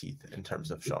little more teeth in terms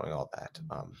of showing all that.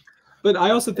 But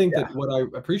I also think that what I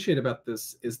appreciate about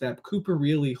this is that Cooper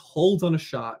really holds on a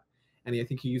shot, and I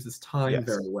think he uses time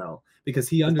very well because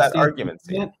he understands that argument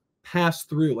he can't pass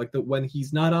through like when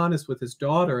he's not honest with his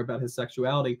daughter about his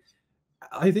sexuality.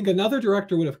 I think another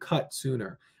director would have cut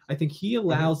sooner. I think he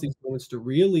allows these moments to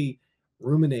really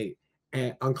ruminate,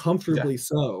 and uncomfortably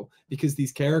so, because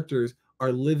these characters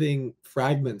are living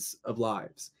fragments of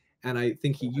lives. And I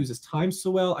think he uses time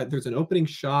so well. There's an opening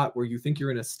shot where you think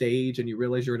you're in a stage and you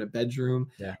realize you're in a bedroom,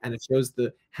 and it shows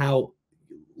how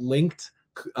linked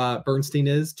Bernstein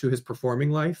is to his performing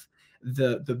life.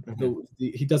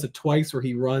 He does it twice where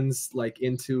he runs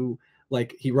into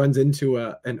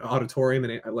an auditorium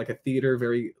and like a theater,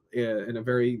 very in a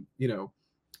very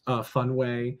fun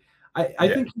way. I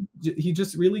think he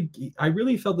just I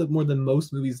really felt that more than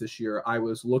most movies this year, I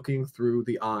was looking through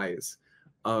the eyes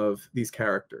of these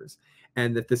characters,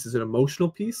 and that this is an emotional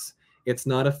piece. It's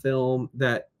not a film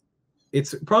that,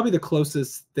 it's probably the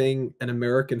closest thing an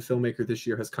American filmmaker this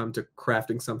year has come to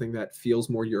crafting something that feels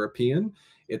more European.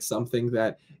 It's something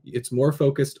that it's more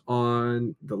focused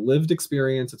on the lived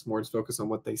experience. It's more focused on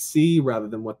what they see rather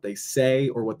than what they say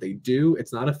or what they do.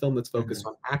 It's not a film that's focused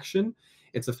on action.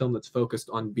 It's a film that's focused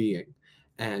on being.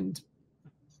 And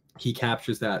he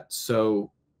captures that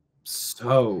so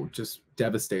just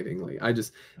devastatingly.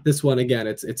 This one again,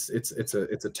 it's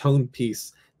a tone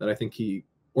piece that I think he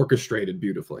orchestrated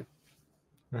beautifully.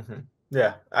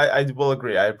 Yeah, I will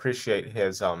agree. I appreciate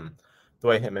his the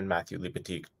way him and Matthew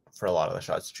Libatique for a lot of the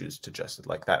shots choose to just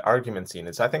like that argument scene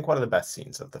is, I think, one of the best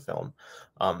scenes of the film,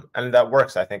 and that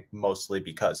works, I think, mostly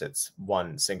because it's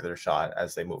one singular shot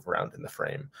as they move around in the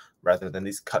frame rather than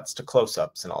these cuts to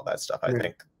close-ups and all that stuff. I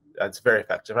think that's very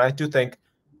effective, and I do think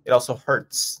it also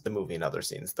hurts the movie in other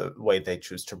scenes, the way they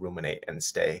choose to ruminate and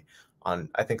stay on,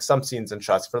 I think, some scenes and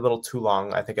shots for a little too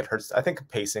long. I think it hurts. I think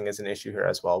pacing is an issue here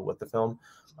as well with the film.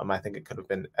 I think it could have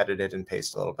been edited and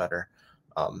paced a little better.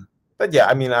 But yeah,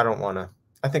 I mean,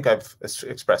 I think I've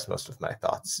expressed most of my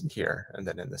thoughts here and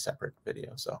then in the separate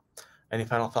video. So any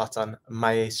final thoughts on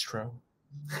Maestro?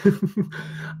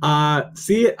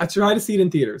 See it. I try to see it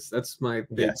in theaters. That's my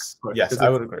big push. Yes, I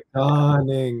would agree.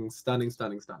 Stunning.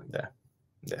 Yeah.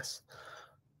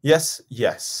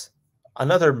 Yes.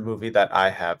 Another movie that I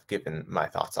have given my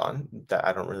thoughts on that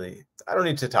I don't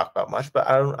need to talk about much, but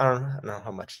I don't know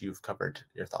how much you've covered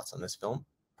your thoughts on this film.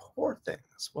 Poor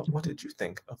Things. What did you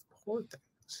think of Poor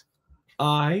Things?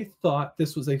 I thought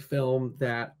this was a film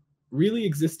that really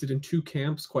existed in two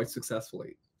camps quite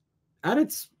successfully. At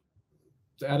its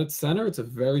center, it's a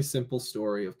very simple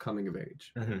story of coming of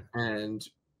age. And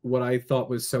what I thought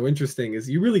was so interesting is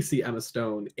you really see Emma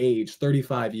Stone age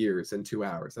 35 years in 2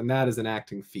 hours, and that is an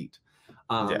acting feat.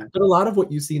 But a lot of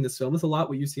what you see in this film is a lot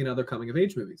what you see in other coming of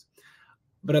age movies.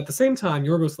 But at the same time,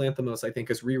 Yorgos Lanthimos, I think,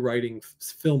 is rewriting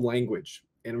film language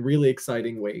in really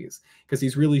exciting ways, because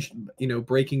he's really,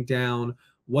 breaking down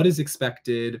what is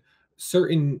expected,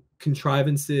 certain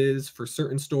contrivances for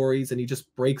certain stories, and he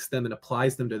just breaks them and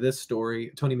applies them to this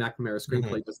story. Tony McNamara's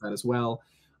screenplay does that as well.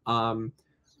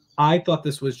 I thought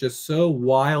this was just so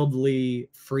wildly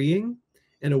freeing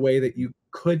in a way that you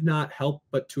could not help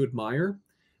but to admire,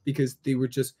 because there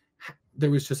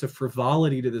was just a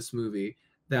frivolity to this movie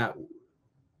that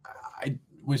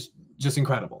was just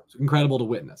incredible to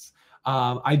witness.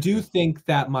 I do think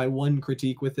that my one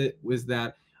critique with it was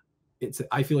that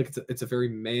I feel like it's a very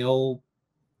male,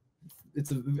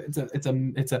 it's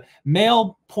a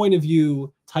male point of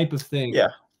view type of thing. Yeah.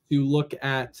 To look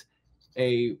at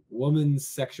a woman's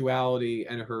sexuality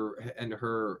and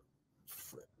her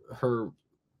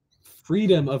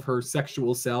freedom of her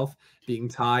sexual self being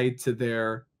tied to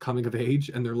their coming of age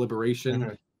and their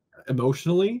liberation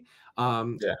emotionally.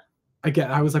 Yeah.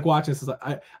 Again, I was like watching this,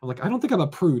 I'm like, I don't think I'm a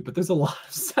prude, but there's a lot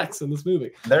of sex in this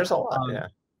movie. There's a lot, yeah.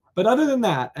 But other than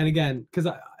that, and again,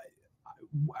 because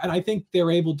I think they're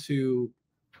able to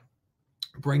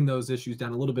bring those issues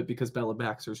down a little bit, because Bella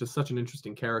Baxter is just such an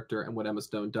interesting character, and what Emma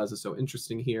Stone does is so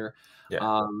interesting here.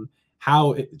 Yeah.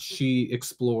 How she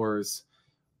explores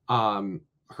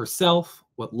herself,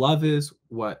 what love is,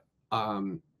 what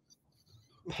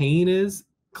pain is,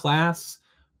 class,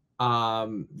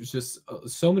 just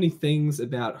so many things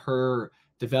about her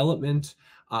development.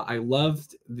 I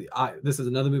loved this is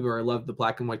another movie where I loved the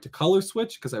black and white to color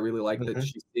switch, because I really like that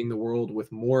she's seeing the world with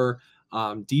more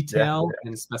detail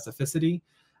and specificity.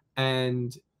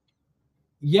 And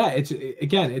yeah, it's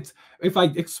if I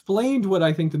explained what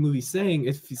I think the movie's saying,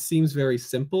 it seems very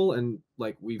simple and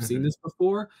like we've seen this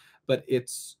before, but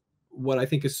it's what I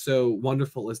think is so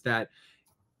wonderful is that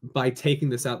by taking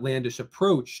this outlandish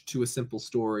approach to a simple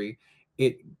story,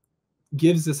 it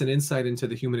gives us an insight into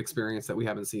the human experience that we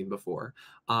haven't seen before,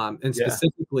 and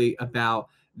specifically about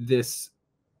this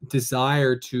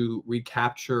desire to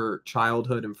recapture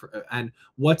childhood and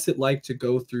what's it like to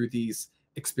go through these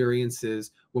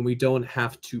experiences when we don't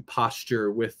have to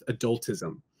posture with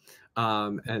adultism,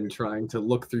 and trying to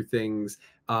look through things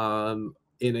in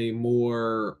a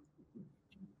more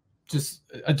just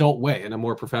adult way, in a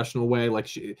more professional way. Like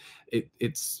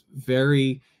it's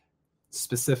very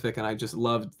specific, and I just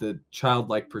loved the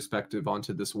childlike perspective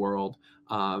onto this world.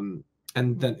 And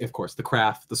then, of course, the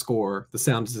craft, the score, the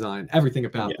sound design, everything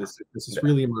about this is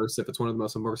really immersive. It's one of the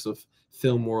most immersive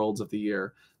film worlds of the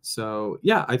year. So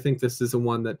yeah, I think this is a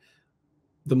one that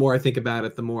the more I think about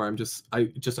it, the more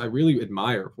I really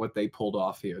admire what they pulled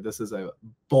off here. This is a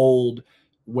bold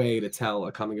way to tell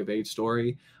a coming of age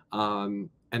story,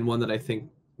 and one that I think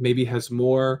maybe has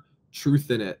more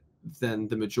truth in it than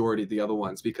the majority of the other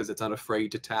ones, because it's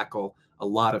unafraid to tackle a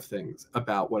lot of things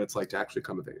about what it's like to actually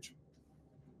come of age.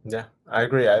 Yeah, I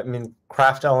agree. I mean,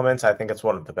 craft elements, I think it's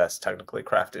one of the best technically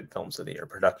crafted films of the year.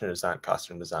 Production design,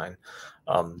 costume design,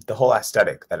 the whole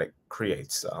aesthetic that it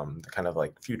creates, the kind of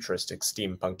like futuristic,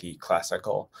 steampunky,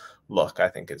 classical look, I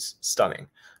think is stunning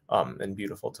and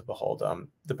beautiful to behold.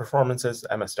 The performances,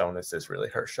 Emma Stone, is really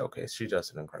her showcase. She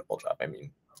does an incredible job. I mean,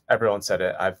 everyone said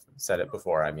it. I've said it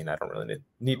before. I mean, I don't really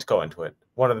need to go into it.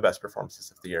 One of the best performances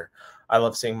of the year. I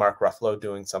love seeing Mark Ruffalo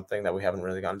doing something that we haven't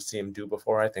really gotten to see him do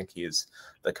before. I think he's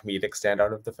the comedic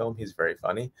standout of the film. He's very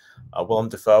funny. Willem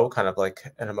Dafoe, kind of like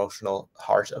an emotional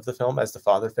heart of the film as the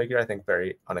father figure. I think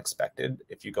very unexpected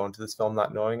if you go into this film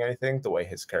not knowing anything, the way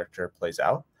his character plays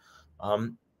out.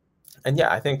 And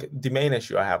yeah, I think the main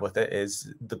issue I have with it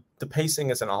is the pacing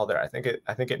isn't all there. I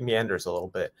think it meanders a little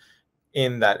bit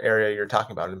in that area you're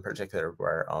talking about in particular,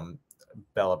 where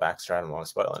Bella Baxter, I don't want to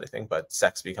spoil anything, but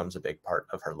sex becomes a big part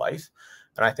of her life.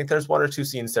 And I think there's one or two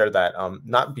scenes there that,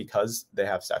 not because they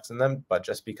have sex in them, but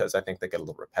just because I think they get a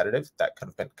little repetitive, that could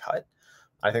have been cut.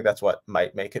 I think that's what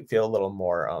might make it feel a little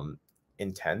more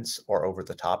intense or over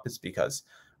the top, is because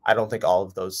I don't think all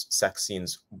of those sex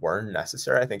scenes were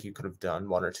necessary. I think you could have done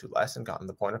one or two less and gotten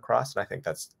the point across. And I think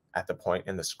that's at the point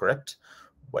in the script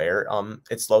where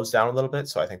it slows down a little bit.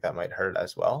 So I think that might hurt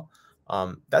as well.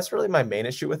 That's really my main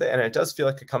issue with it. And it does feel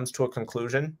like it comes to a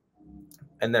conclusion,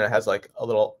 and then it has like a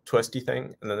little twisty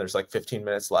thing, and then there's like 15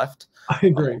 minutes left. I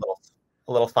agree.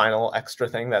 A little final extra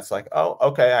thing that's like, oh,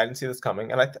 okay, I didn't see this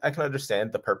coming. And I can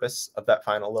understand the purpose of that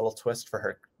final little twist for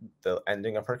her, the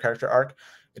ending of her character arc.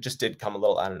 It just did come a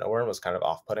little out of nowhere and was kind of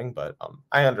off-putting, but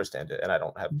I understand it, and I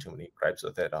don't have too many gripes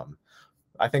with it.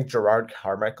 I think Gerard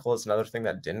Carmichael is another thing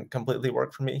that didn't completely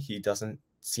work for me. He doesn't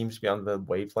seem to be on the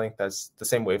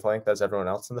same wavelength as everyone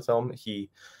else in the film.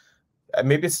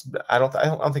 Maybe it's I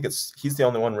don't think he's the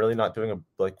only one really not doing a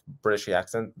like British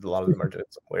accent. A lot of them are doing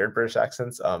some weird British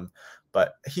accents.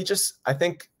 But I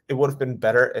think it would have been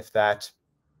better if that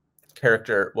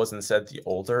character was instead the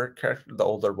older character, the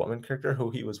older woman character who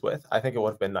he was with. I think it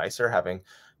would have been nicer having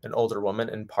an older woman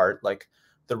impart like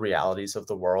the realities of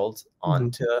the world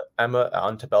Mhm.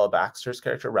 onto Bella Baxter's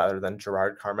character rather than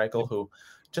Gerard Yeah. Carmichael, who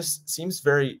just seems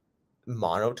very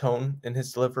monotone in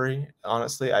his delivery.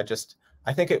 Honestly, I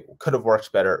think it could have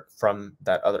worked better from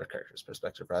that other character's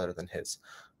perspective rather than his.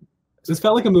 This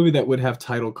felt like a movie that would have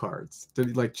title cards.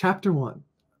 Like chapter 1,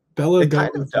 Bella It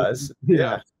kind of goes. does.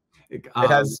 Yeah. Yeah. It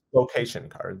has location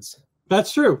cards.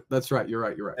 That's true. That's right. You're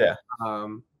right. You're right. Yeah.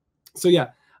 So yeah.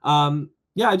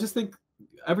 Yeah, I just think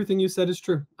everything you said is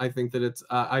true. I think that it's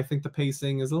I think the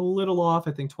pacing is a little off.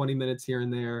 I think 20 minutes here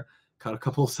and there, cut a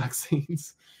couple of sex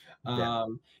scenes. Yeah.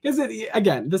 Is it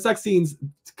again, the sex scenes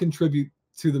contribute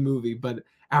to the movie, but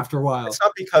after a while It's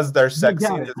not because they're sex get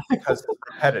scenes, it. it's because it's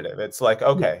repetitive. It's like,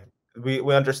 okay, we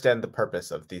understand the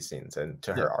purpose of these scenes and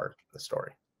to Yeah. her arc, the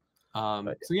story.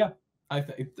 But So yeah, I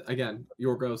think again,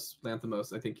 Yorgos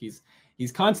Lanthimos. I think he's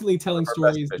constantly telling Our best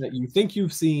stories vision. that you think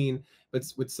you've seen, but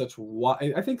with such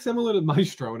wide. I think similar to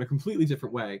Maestro in a completely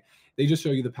different way. They just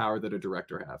show you the power that a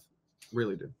director have.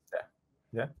 Really do.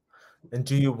 Yeah. And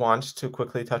do you want to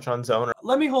quickly touch on Zone? Or...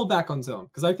 Let me hold back on Zone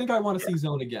because I think I want to see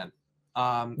Zone again.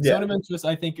 Zone of Interest.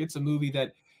 I think it's a movie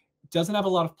that doesn't have a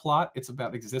lot of plot. It's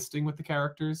about existing with the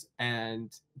characters,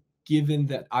 and given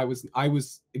that I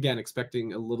was again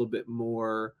expecting a little bit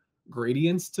more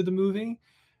gradients to the movie,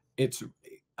 it's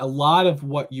a lot of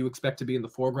what you expect to be in the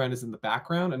foreground is in the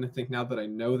background, and I think now that I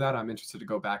know that, I'm interested to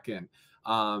go back in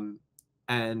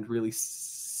and really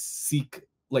seep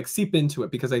into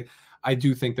it, because I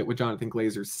do think that what Jonathan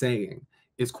Glazer's saying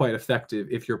is quite effective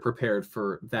if you're prepared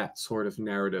for that sort of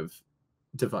narrative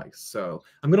device. So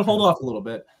I'm going to hold off a little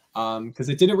bit because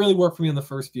it didn't really work for me on the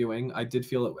first viewing. I did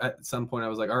feel it at some point. I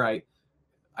was like, all right,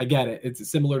 I get it. It's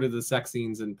similar to the sex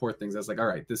scenes and Poor Things. I was like, all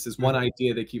right, this is one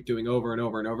idea they keep doing over and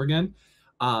over and over again.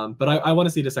 But I want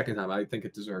to see it a second time. I think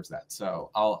it deserves that.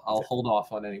 So I'll hold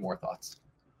off on any more thoughts.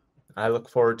 I look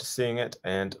forward to seeing it.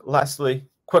 And lastly,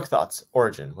 quick thoughts.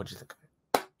 Origin. What do you think?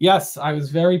 Yes, I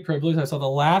was very privileged. I saw the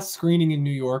last screening in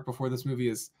New York before this movie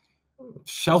is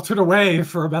sheltered away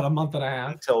for about a month and a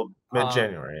half. Until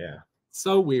mid-January, yeah.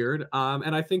 So weird.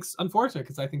 And I think unfortunate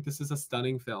because I think this is a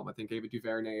stunning film. I think Ava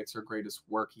DuVernay, it's her greatest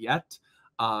work yet.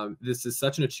 This is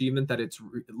such an achievement that it's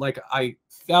like I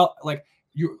felt like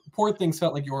Poor Things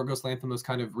felt like Yorgos Lanthimos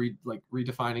kind of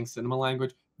redefining cinema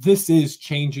language. This is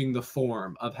changing the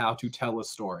form of how to tell a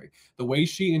story. The way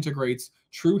she integrates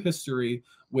true history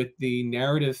with the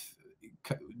narrative.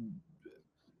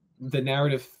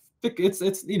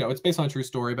 It's you know, it's based on a true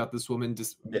story about this woman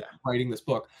just writing this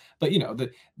book, but you know,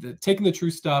 the taking the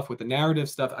true stuff with the narrative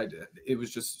stuff, it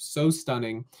was just so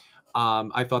stunning.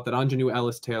 I thought that Anjanou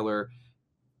Ellis-Taylor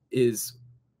is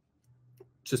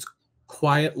just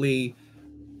quietly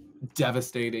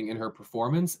devastating in her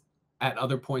performance. At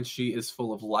other points, she is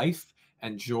full of life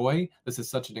and joy. This is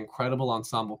such an incredible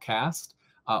ensemble cast.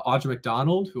 Audra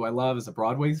McDonald, who I love as a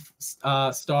Broadway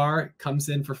star, comes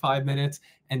in for 5 minutes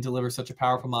and delivers such a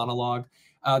powerful monologue.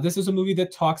 This is a movie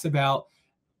that talks about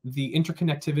the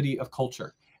interconnectivity of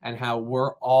culture and how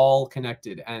we're all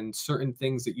connected, and certain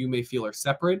things that you may feel are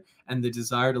separate and the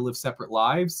desire to live separate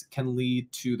lives can lead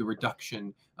to the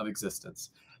reduction of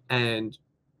existence. And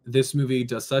this movie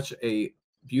does such a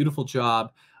beautiful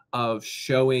job of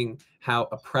showing how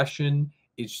oppression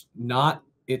is not,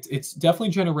 it's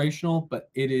definitely generational, but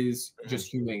it is just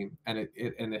humane, and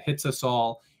it hits us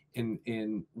all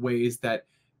in ways that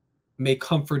may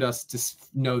comfort us to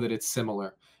know that it's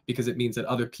similar, because it means that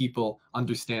other people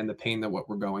understand the pain that what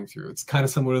we're going through. It's kind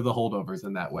of similar to the Holdovers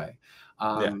in that way.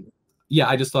 Yeah,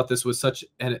 I just thought this was such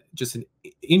just an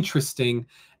interesting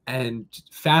and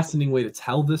fascinating way to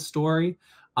tell this story.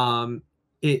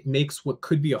 It makes what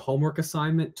could be a homework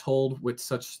assignment told with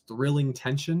such thrilling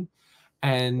tension.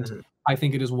 And I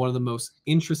think it is one of the most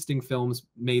interesting films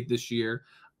made this year.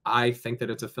 I think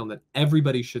that it's a film that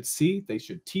everybody should see. They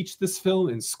should teach this film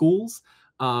in schools.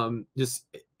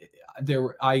 There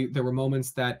were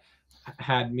moments that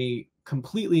had me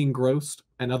completely engrossed,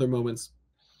 and other moments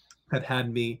that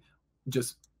had me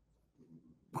just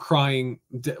crying,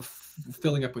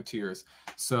 filling up with tears.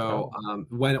 So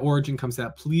when Origin comes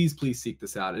out, please seek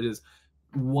this out. It is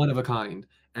one of a kind,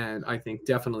 and I think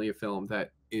definitely a film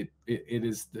that it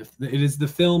is the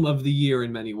film of the year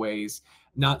in many ways.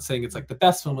 Not saying it's like the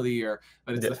best film of the year,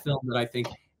 but it's the film that I think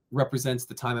represents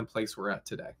the time and place we're at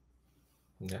today.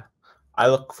 Yeah. I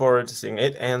look forward to seeing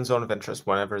it and Zone of Interest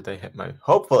whenever they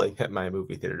hopefully hit my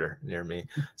movie theater near me.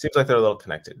 Seems like they're a little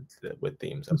connected with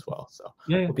themes as well. So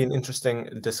Yeah, yeah. it'll be an interesting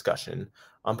discussion.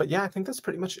 But yeah, I think that's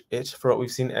pretty much it for what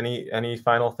we've seen. Any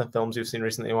final films you've seen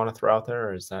recently you want to throw out there,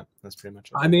 or that's pretty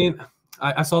much it? I mean,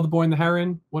 I saw The Boy and the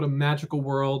Heron. What a magical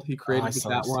world he Oh, created I with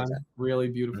still that need to see one. that. Really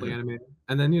beautifully Mhm. animated.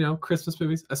 And then, Christmas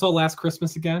movies. I saw Last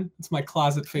Christmas again. It's my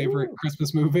closet favorite Ooh.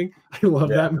 Christmas movie. I love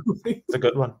Yeah, that movie. it's a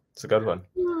good one. It's a good one.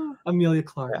 Amelia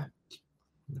Clark.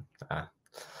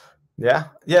 Yeah.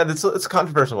 Yeah. It's a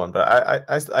controversial one, but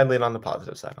I lean on the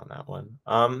positive side on that one.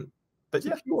 But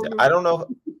yeah, I don't know.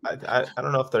 I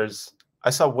don't know if there's. I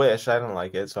saw Wish. I don't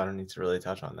like it, so I don't need to really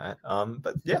touch on that.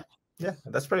 But yeah,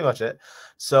 that's pretty much it.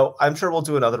 So I'm sure we'll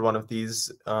do another one of these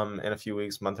in a few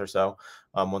weeks, month or so.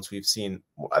 Once we've seen,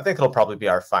 I think it'll probably be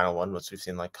our final one once we've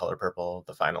seen like Color Purple,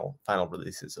 the final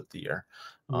releases of the year.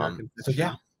 American So Fiction.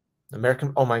 yeah,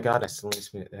 American. Oh my God, I still need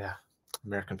to. Yeah,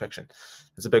 American Fiction.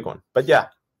 It's a big one. But yeah.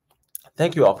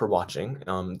 Thank you all for watching.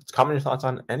 Comment your thoughts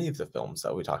on any of the films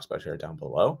that we talked about here down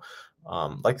below.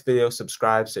 Like the video,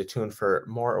 subscribe, stay tuned for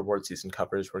more award season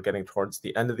coverage. We're getting towards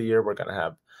the end of the year. We're going to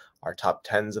have our top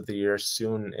 10s of the year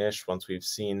soon-ish once we've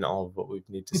seen all of what we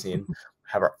need to see.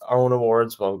 Have our own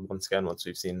awards, well, once again, once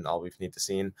we've seen all we need to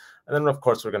see. And then, of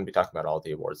course, we're going to be talking about all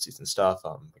the award season stuff.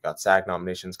 We got SAG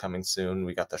nominations coming soon.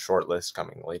 We got the short list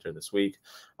coming later this week.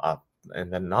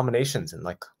 And then nominations in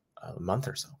like a month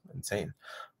or so. Insane.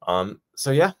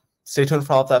 So yeah, stay tuned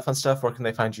for all of that fun stuff. Where can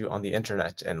they find you on the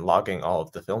internet and logging all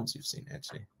of the films you've seen,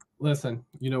 Antony? Listen,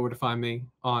 you know where to find me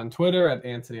on Twitter at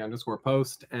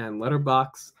Antony_post and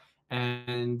Letterbox.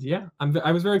 And yeah,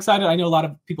 I was very excited. I know a lot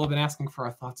of people have been asking for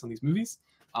our thoughts on these movies.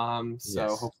 So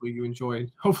Yes. hopefully you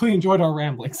enjoyed our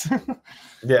ramblings.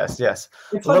 Yes.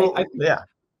 It's funny. I think Yeah.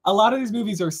 a lot of these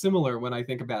movies are similar when I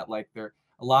think about like a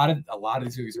lot of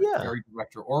these movies are Yeah. very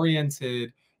director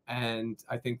oriented, and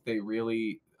I think they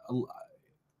really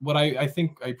what I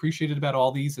think I appreciated about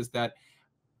all these is that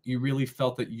you really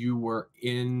felt that you were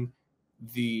in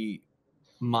the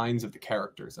minds of the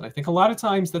characters. And I think a lot of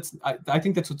times I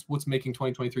think that's what's making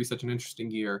 2023 such an interesting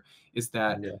year is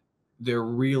that Yeah. they're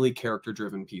really character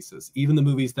driven pieces. Even the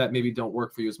movies that maybe don't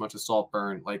work for you as much as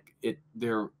Saltburn, like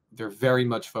they're very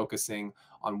much focusing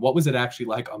on what was it actually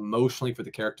like emotionally for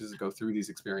the characters to go through these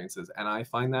experiences. And I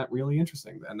find that really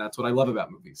interesting. And that's what I love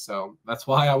about movies. So that's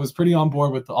why I was pretty on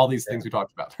board with all these things we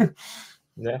talked about.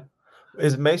 Yeah.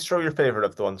 Is Maestro your favorite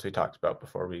of the ones we talked about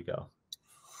before we go?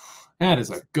 That is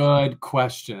a good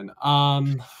question.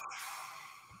 I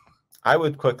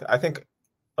think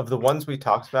of the ones we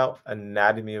talked about,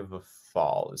 Anatomy of a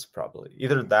Fall is probably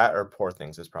either that or Poor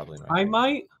Things is probably my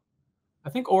favorite. I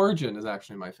think Origin is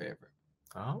actually my favorite.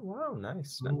 Oh wow,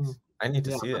 nice. I need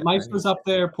to see it. Maestro's up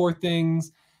there. Poor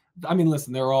Things. I mean,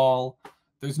 listen,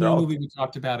 there's no movie we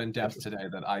talked about in depth today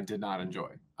that I did not enjoy.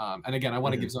 And again, I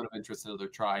want to give Zone of Interest another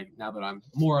try now that I'm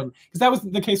more because that was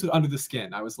the case with Under the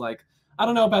Skin. I was like, I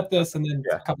don't know about this, and then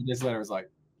a couple of days later, I was like,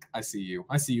 I see you,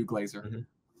 Glazer.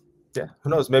 Yeah, who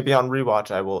knows? Maybe on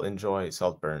rewatch, I will enjoy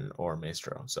Saltburn or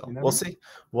Maestro. So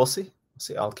we'll see.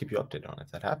 I'll keep you updated on it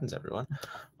if that happens, everyone.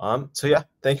 So yeah,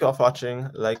 thank you all for watching.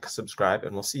 Like, subscribe,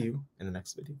 and we'll see you in the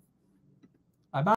next video.